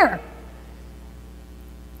my hair.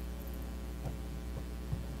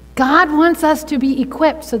 God wants us to be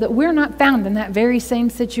equipped so that we're not found in that very same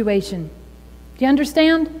situation. Do you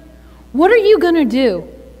understand? What are you going to do?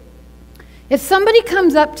 If somebody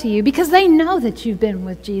comes up to you because they know that you've been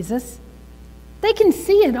with Jesus, they can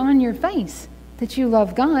see it on your face that you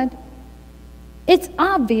love God. It's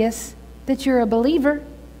obvious that you're a believer.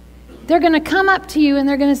 They're going to come up to you and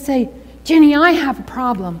they're going to say, Jenny, I have a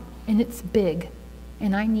problem and it's big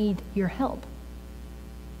and I need your help.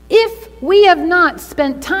 If we have not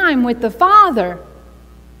spent time with the Father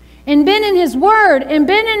and been in His Word and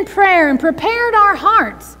been in prayer and prepared our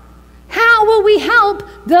hearts, how will we help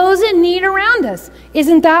those in need around us?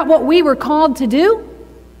 Isn't that what we were called to do?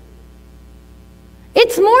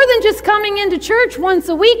 It's more than just coming into church once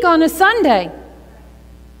a week on a Sunday.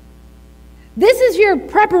 This is your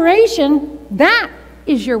preparation. That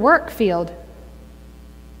is your work field.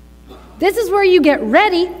 This is where you get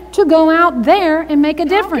ready to go out there and make a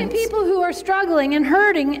difference. How can people who are struggling and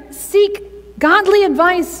hurting seek godly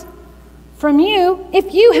advice from you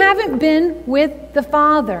if you haven't been with the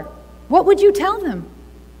Father? What would you tell them?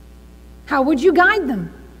 How would you guide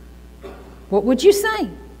them? What would you say?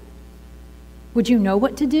 Would you know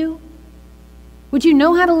what to do? Would you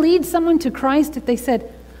know how to lead someone to Christ if they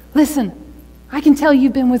said, listen, I can tell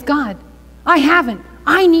you've been with God. I haven't.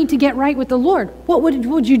 I need to get right with the Lord. What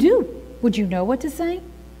would you do? Would you know what to say?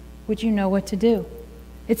 Would you know what to do?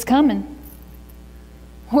 It's coming.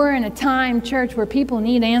 We're in a time, church, where people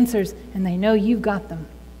need answers and they know you've got them.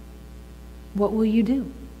 What will you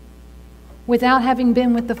do? Without having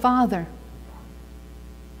been with the Father,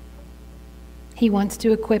 He wants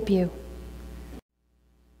to equip you.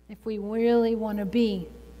 If we really want to be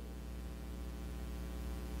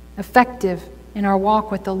effective in our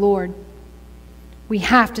walk with the Lord, we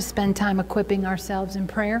have to spend time equipping ourselves in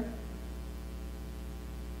prayer,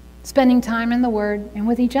 spending time in the Word and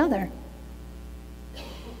with each other.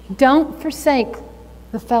 Don't forsake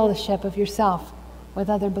the fellowship of yourself with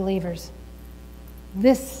other believers.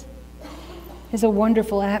 This is a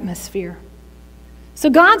wonderful atmosphere. So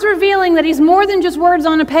God's revealing that He's more than just words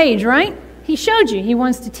on a page, right? He showed you. He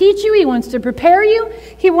wants to teach you. He wants to prepare you.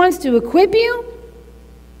 He wants to equip you.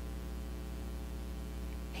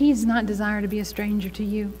 He does not desire to be a stranger to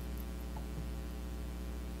you.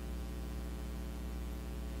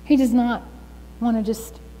 He does not want to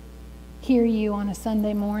just hear you on a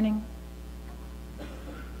Sunday morning.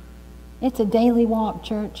 It's a daily walk,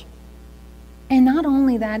 church. And not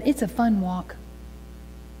only that, it's a fun walk.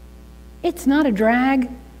 It's not a drag.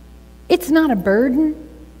 It's not a burden.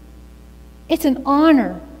 It's an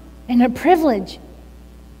honor and a privilege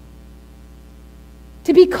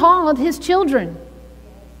to be called His children.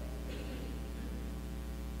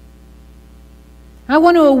 I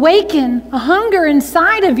want to awaken a hunger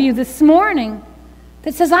inside of you this morning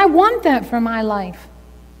that says, I want that for my life.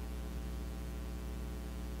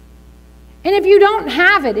 And if you don't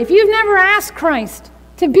have it, if you've never asked Christ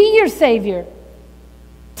to be your Savior,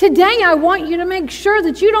 today I want you to make sure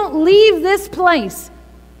that you don't leave this place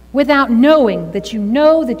without knowing that you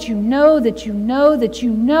know that you know that you know that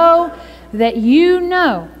you know that you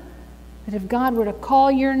know that if God were to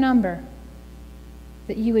call your number,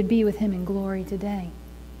 that you would be with Him in glory today.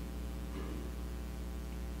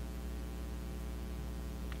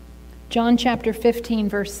 John chapter 15,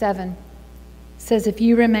 verse 7 says, if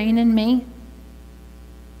you remain in me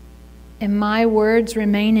and my words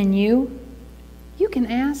remain in you, you can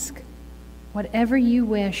ask whatever you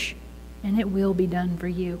wish and it will be done for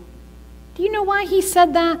you. Do you know why He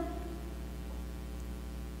said that?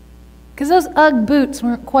 Because those Ugg boots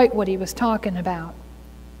weren't quite what he was talking about.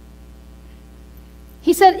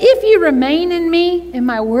 He said, if you remain in me and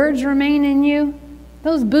my words remain in you,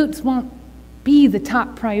 those boots won't be the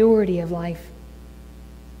top priority of life.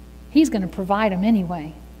 He's going to provide them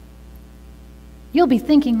anyway. You'll be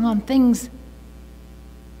thinking on things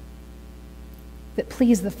that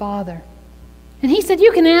please the Father. And he said,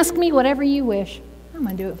 you can ask me whatever you wish. I'm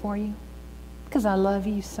going to do it for you because I love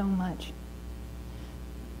you so much.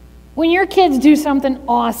 When your kids do something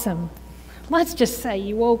awesome, let's just say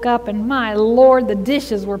you woke up and, my Lord, the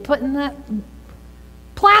dishes were put in that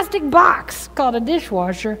plastic box called a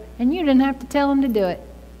dishwasher, and you didn't have to tell them to do it.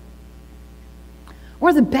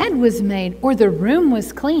 Or the bed was made, or the room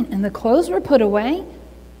was clean, and the clothes were put away,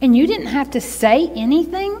 and you didn't have to say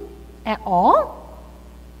anything at all?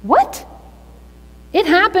 What? It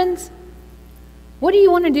happens. What do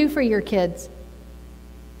you want to do for your kids?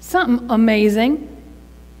 Something amazing.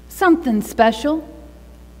 Something special.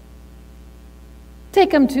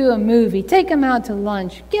 Take them to a movie. Take them out to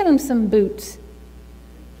lunch. Get them some boots.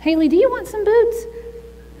 Haley, do you want some boots?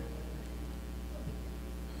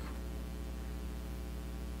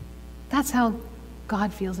 That's how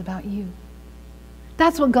God feels about you.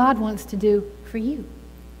 That's what God wants to do for you.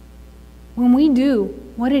 When we do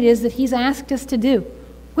what it is that He's asked us to do,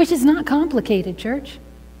 which is not complicated, church.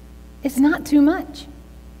 It's not too much.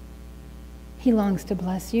 He longs to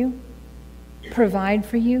bless you, provide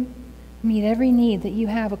for you, meet every need that you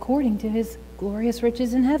have according to His glorious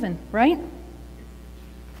riches in heaven, right?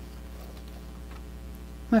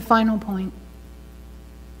 My final point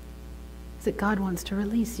is that God wants to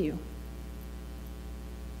release you.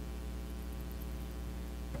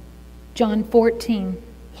 John 14,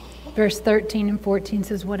 verse 13 and 14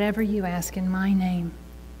 says, whatever you ask in my name,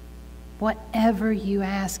 whatever you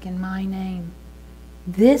ask in my name,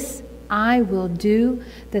 this I will do,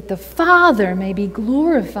 that the Father may be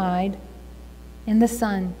glorified in the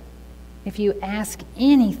Son. If you ask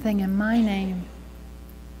anything in my name,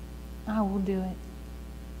 I will do it.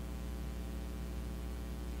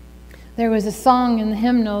 There was a song in the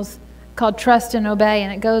hymnals called Trust and Obey,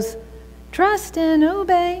 and it goes, trust and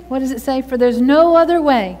obey. What does it say? For there's no other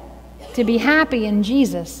way to be happy in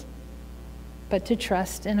Jesus but to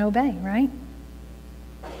trust and obey, right?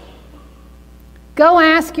 Go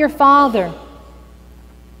ask your Father.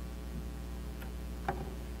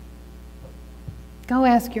 Go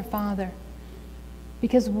ask your Father.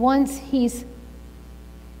 Because once He's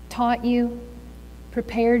taught you,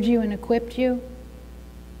 prepared you, and equipped you,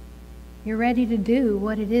 you're ready to do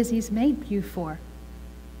what it is He's made you for,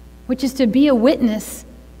 which is to be a witness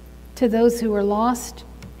to those who are lost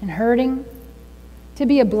and hurting, to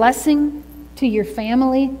be a blessing to your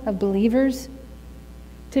family of believers,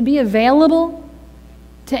 to be available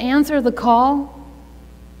to answer the call.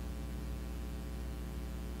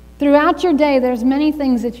 Throughout your day, there's many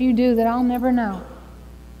things that you do that I'll never know,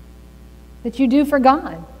 that you do for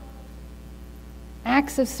God.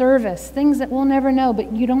 Acts of service, things that we'll never know,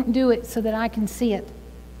 but you don't do it so that I can see it.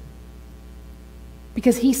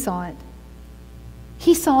 Because He saw it.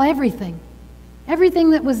 He saw everything.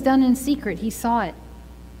 Everything that was done in secret, He saw it.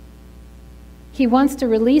 He wants to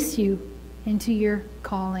release you into your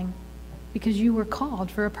calling because you were called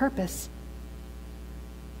for a purpose.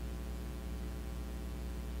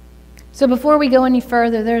 So before we go any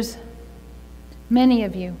further, there's many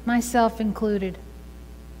of you, myself included,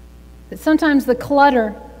 that sometimes the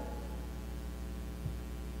clutter,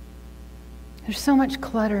 there's so much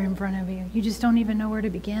clutter in front of you, you just don't even know where to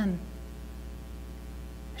begin.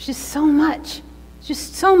 There's just so much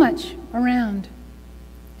around.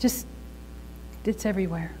 It's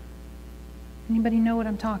everywhere. Anybody know what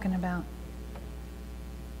I'm talking about?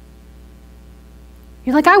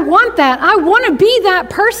 You're like, I want that. I want to be that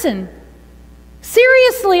person.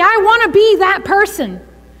 Seriously, I want to be that person.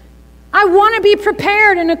 I want to be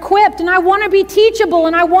prepared and equipped, and I want to be teachable,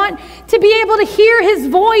 and I want to be able to hear His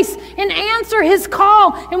voice and answer His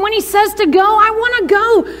call. And when He says to go, I want to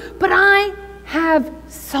go. But I have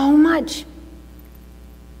so much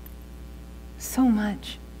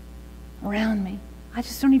around me. I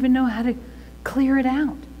just don't even know how to clear it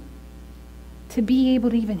out, to be able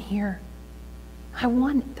to even hear. I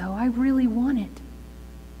want it, though. I really want it.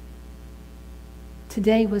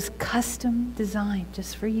 Today was custom designed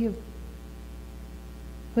just for you.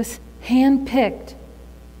 It was hand-picked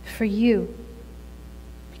for you.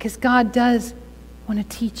 Because God does want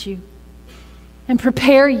to teach you and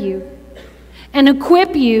prepare you and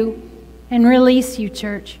equip you and release you,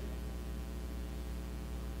 church.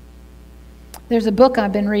 There's a book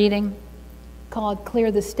I've been reading called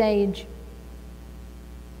Clear the Stage.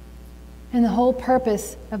 And the whole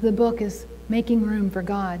purpose of the book is making room for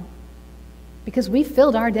God. Because we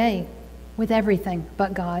filled our day with everything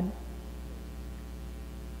but God.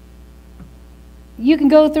 You can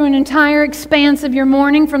go through an entire expanse of your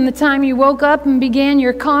morning from the time you woke up and began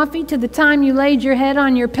your coffee to the time you laid your head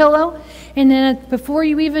on your pillow. And then before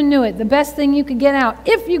you even knew it, the best thing you could get out,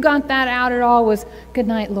 if you got that out at all, was, "Good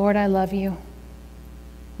night, Lord, I love you.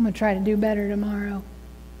 I'm going to try to do better tomorrow."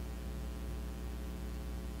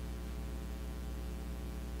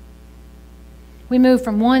 We move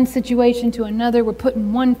from one situation to another. We're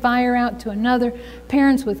putting one fire out to another.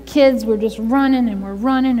 Parents with kids, we're just running and we're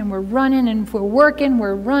running and we're running. And if we're working,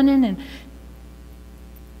 we're running. And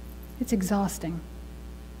it's exhausting.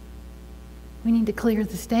 We need to clear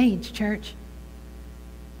the stage, church.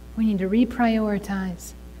 We need to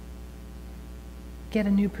reprioritize. Get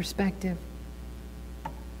a new perspective.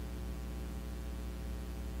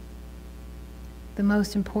 The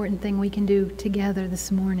most important thing we can do together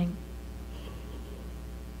this morning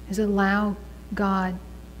is allow God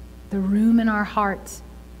the room in our hearts,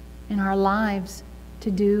 in our lives,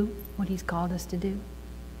 to do what He's called us to do.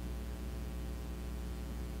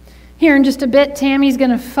 Here in just a bit, Tammy's going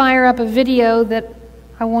to fire up a video that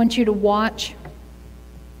I want you to watch,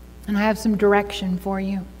 and I have some direction for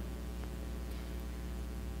you.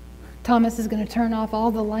 Thomas is going to turn off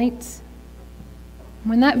all the lights.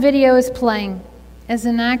 When that video is playing, as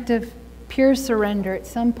an act of pure surrender at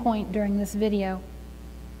some point during this video,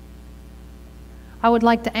 I would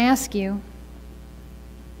like to ask you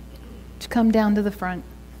to come down to the front.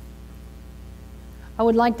 I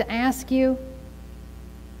would like to ask you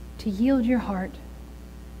to yield your heart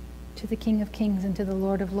to the King of Kings and to the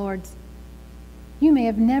Lord of Lords. You may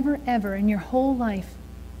have never, ever in your whole life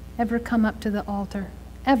ever come up to the altar,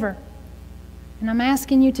 ever. And I'm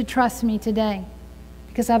asking you to trust me today,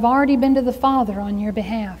 because I've already been to the Father on your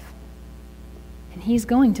behalf. And He's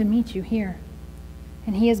going to meet you here.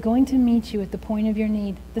 And He is going to meet you at the point of your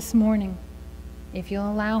need this morning, if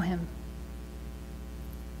you'll allow Him.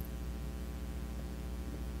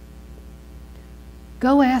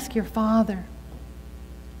 Go ask your Father.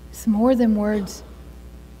 It's more than words.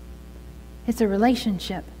 It's a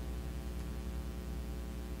relationship.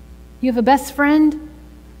 You have a best friend.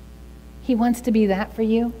 He wants to be that for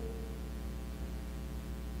you.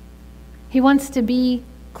 He wants to be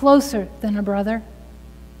closer than a brother.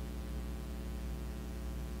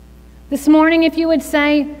 This morning, if you would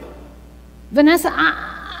say, "Vanessa,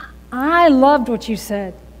 I loved what you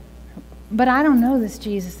said, but I don't know this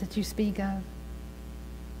Jesus that you speak of.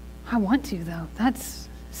 I want to, though. That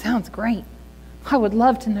sounds great. I would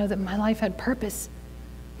love to know that my life had purpose."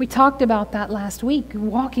 We talked about that last week,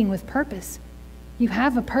 walking with purpose. You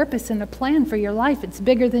have a purpose and a plan for your life. It's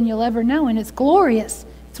bigger than you'll ever know, and it's glorious.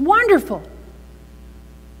 It's wonderful.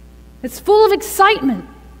 It's full of excitement,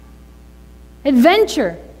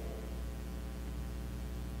 adventure.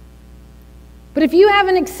 But if you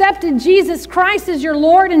haven't accepted Jesus Christ as your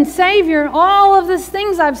Lord and Savior, all of these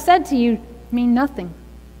things I've said to you mean nothing.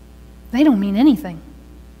 They don't mean anything.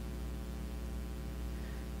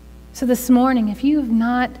 So this morning, if you have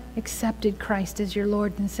not accepted Christ as your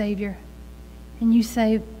Lord and Savior, and you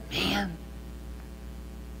say, "Man,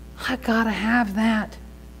 I gotta have that.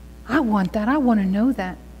 I want that. I want to know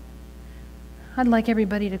that." I'd like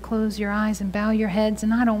everybody to close your eyes and bow your heads,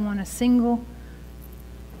 and I don't want a single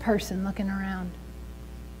person looking around.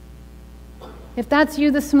 If that's you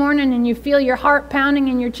this morning and you feel your heart pounding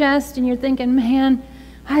in your chest and you're thinking, "Man,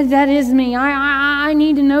 that is me. I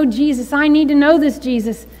need to know Jesus. I need to know this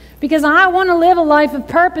Jesus, because I want to live a life of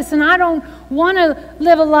purpose, and I don't want to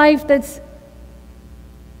live a life that's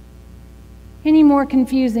any more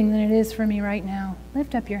confusing than it is for me right now."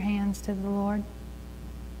 Lift up your hands to the Lord,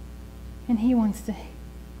 and He wants to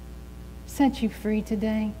set you free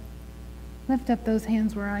today. Lift up those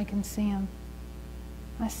hands where I can see them.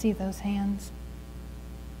 I see those hands.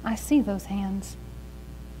 I see those hands.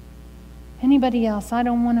 Anybody else? I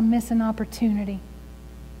don't want to miss an opportunity.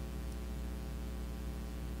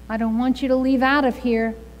 I don't want you to leave out of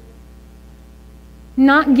here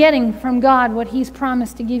not getting from God what He's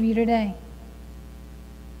promised to give you today.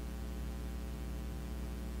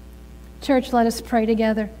 Church, let us pray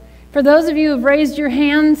together. For those of you who have raised your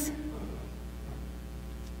hands,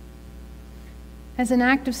 as an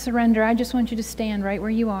act of surrender, I just want you to stand right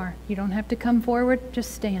where you are. You don't have to come forward,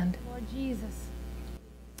 just stand. Lord Jesus,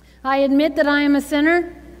 I admit that I am a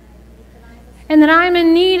sinner and that I am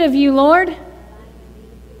in need of you, Lord.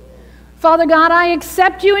 Father God, I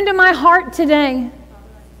accept you into my heart today.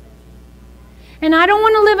 And I don't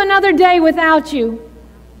want to live another day without you.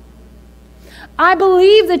 I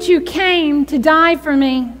believe that you came to die for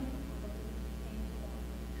me.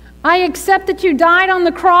 I accept that you died on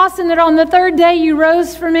the cross and that on the third day you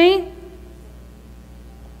rose for me.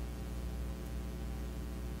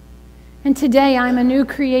 And today I'm a new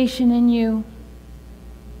creation in you.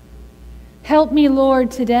 Help me,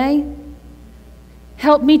 Lord, today.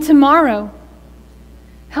 Help me tomorrow.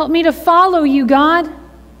 Help me to follow you, God.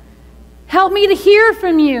 Help me to hear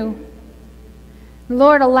from you.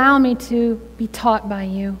 Lord, allow me to be taught by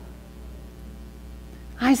you.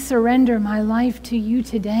 I surrender my life to you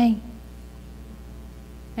today.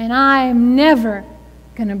 And I'm never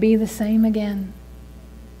going to be the same again.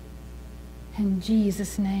 In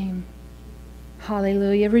Jesus' name.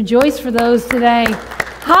 Hallelujah. Rejoice for those today.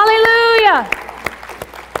 Hallelujah.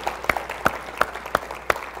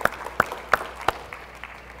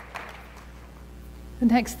 The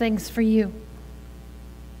next thing's for you.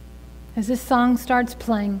 As this song starts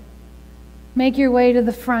playing, make your way to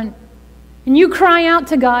the front. And you cry out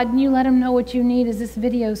to God and you let Him know what you need as this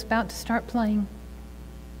video is about to start playing.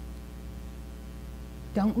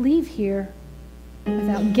 Don't leave here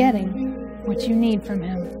without getting what you need from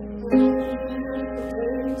Him.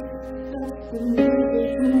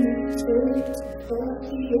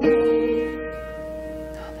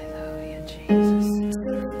 Hallelujah, Jesus.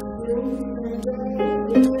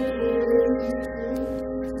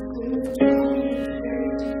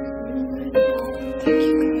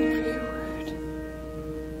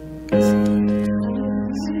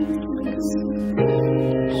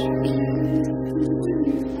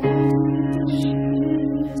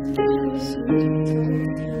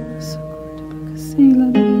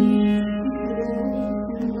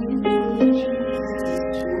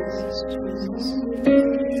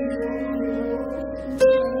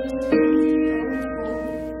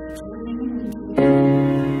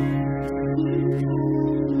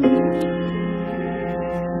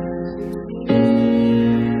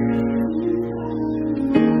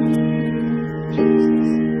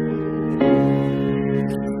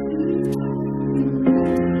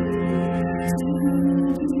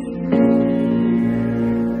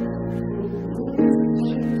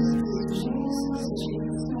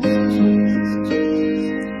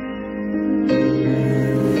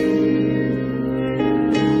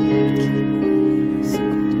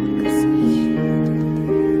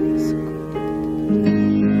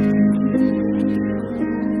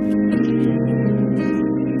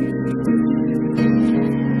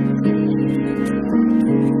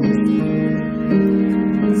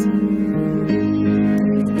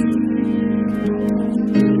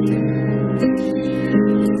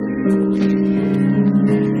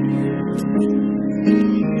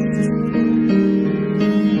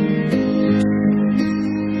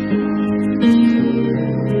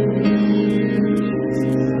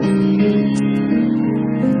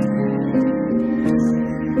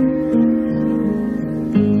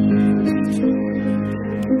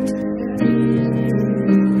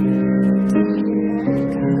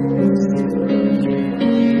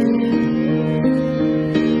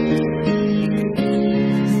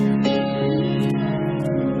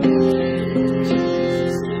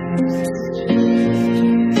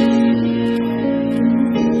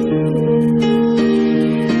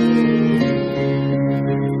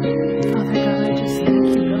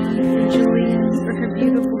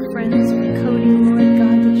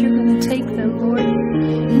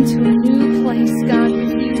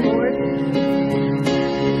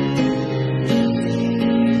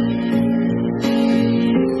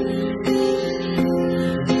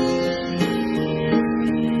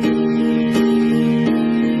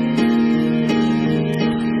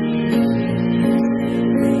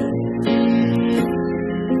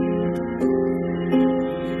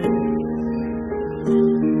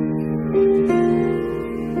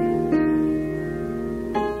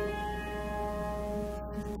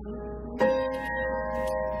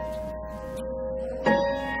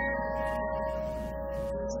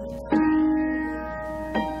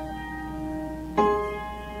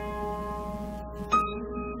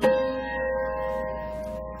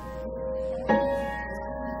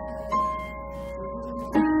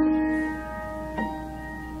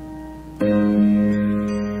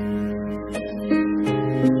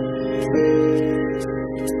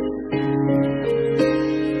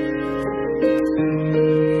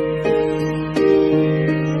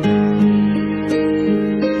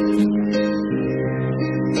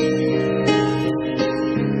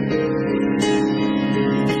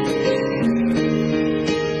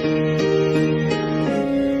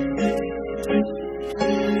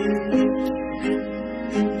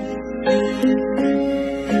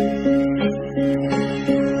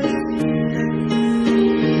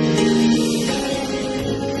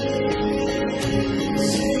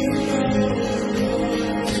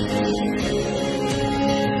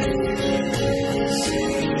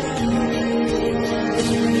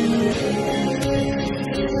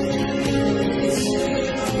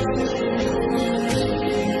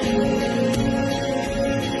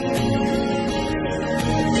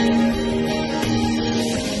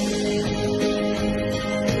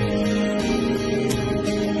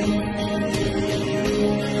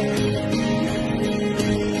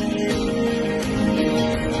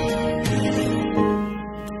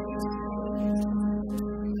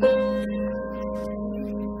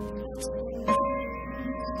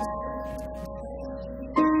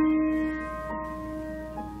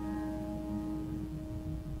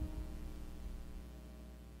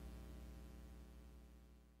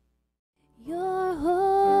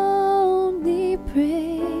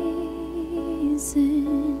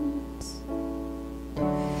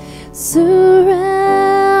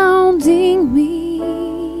 surrounding me.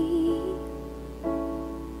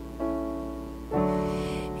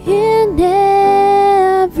 In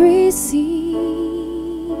every season,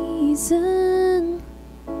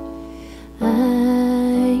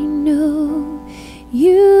 I know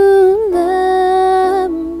you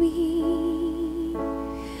love me.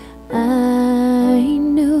 I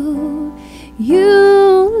know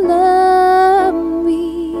you love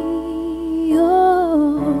me.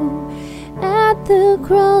 Oh, at the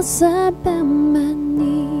cross I bow my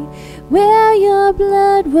knee, where your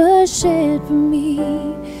blood was shed for me.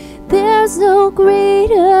 There's no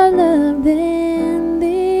greater love than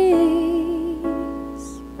this.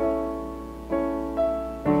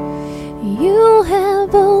 You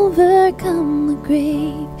have overcome the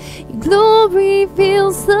grave. Your glory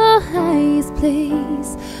fills the highest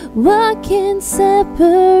place. What can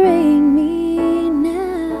separate me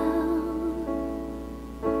now?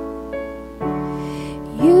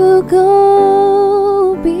 You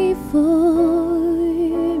go before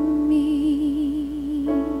me.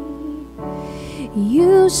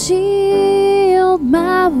 You shield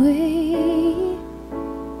my way.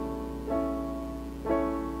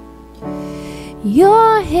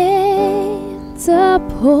 Your hands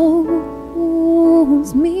upholds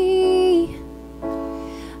me.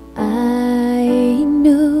 I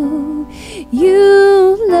know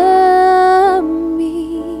you love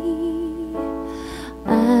me.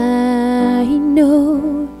 I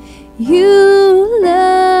know you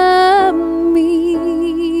love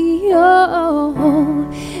me. Oh,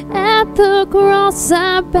 at the cross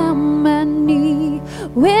I bow my knee,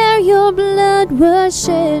 where your blood was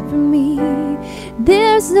shed for me.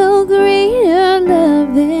 There's no greater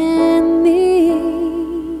love than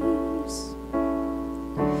this.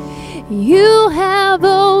 You have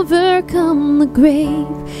overcome the grave.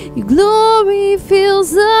 Your glory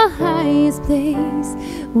fills the highest place.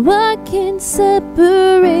 What can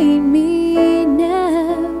separate me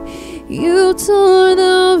now? You tore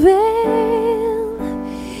the veil.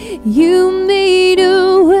 You made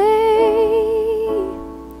a way.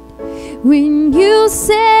 When you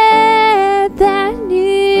said that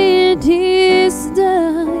it is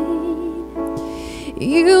done,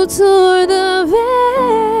 you tore the veil.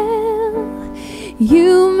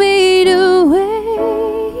 You made a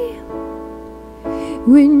way.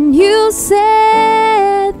 When you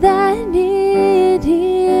said that it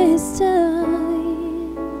is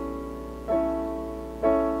done.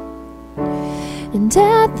 And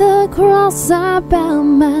at the cross I bow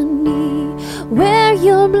my knee, where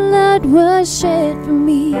your blood was shed for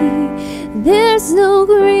me. There's no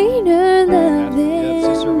greater love than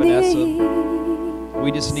Sister Vanessa, this.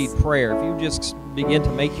 we just need prayer. If you just begin to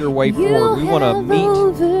make your way forward, we want to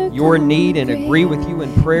meet your need and agree with you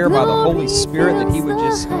in prayer by the Holy Spirit, that He would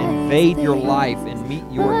just invade your life and meet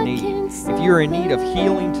your need. If you're in need of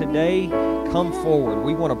healing today, come forward.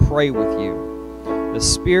 We want to pray with you. The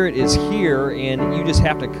Spirit is here, and you just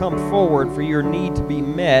have to come forward for your need to be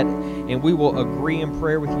met, and we will agree in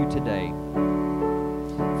prayer with you today.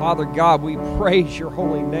 Father God, we praise your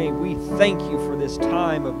holy name. We thank you for this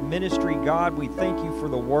time of ministry, God. We thank you for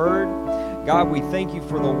the word. God, we thank you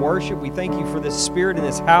for the worship. We thank you for this Spirit in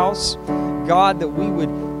this house. God, that we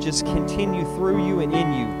would just continue through you and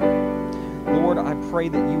in you. Lord, I pray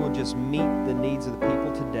that you will just meet the needs of the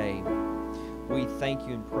people today. We thank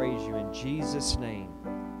you and praise you in Jesus' name.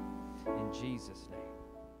 In Jesus' name.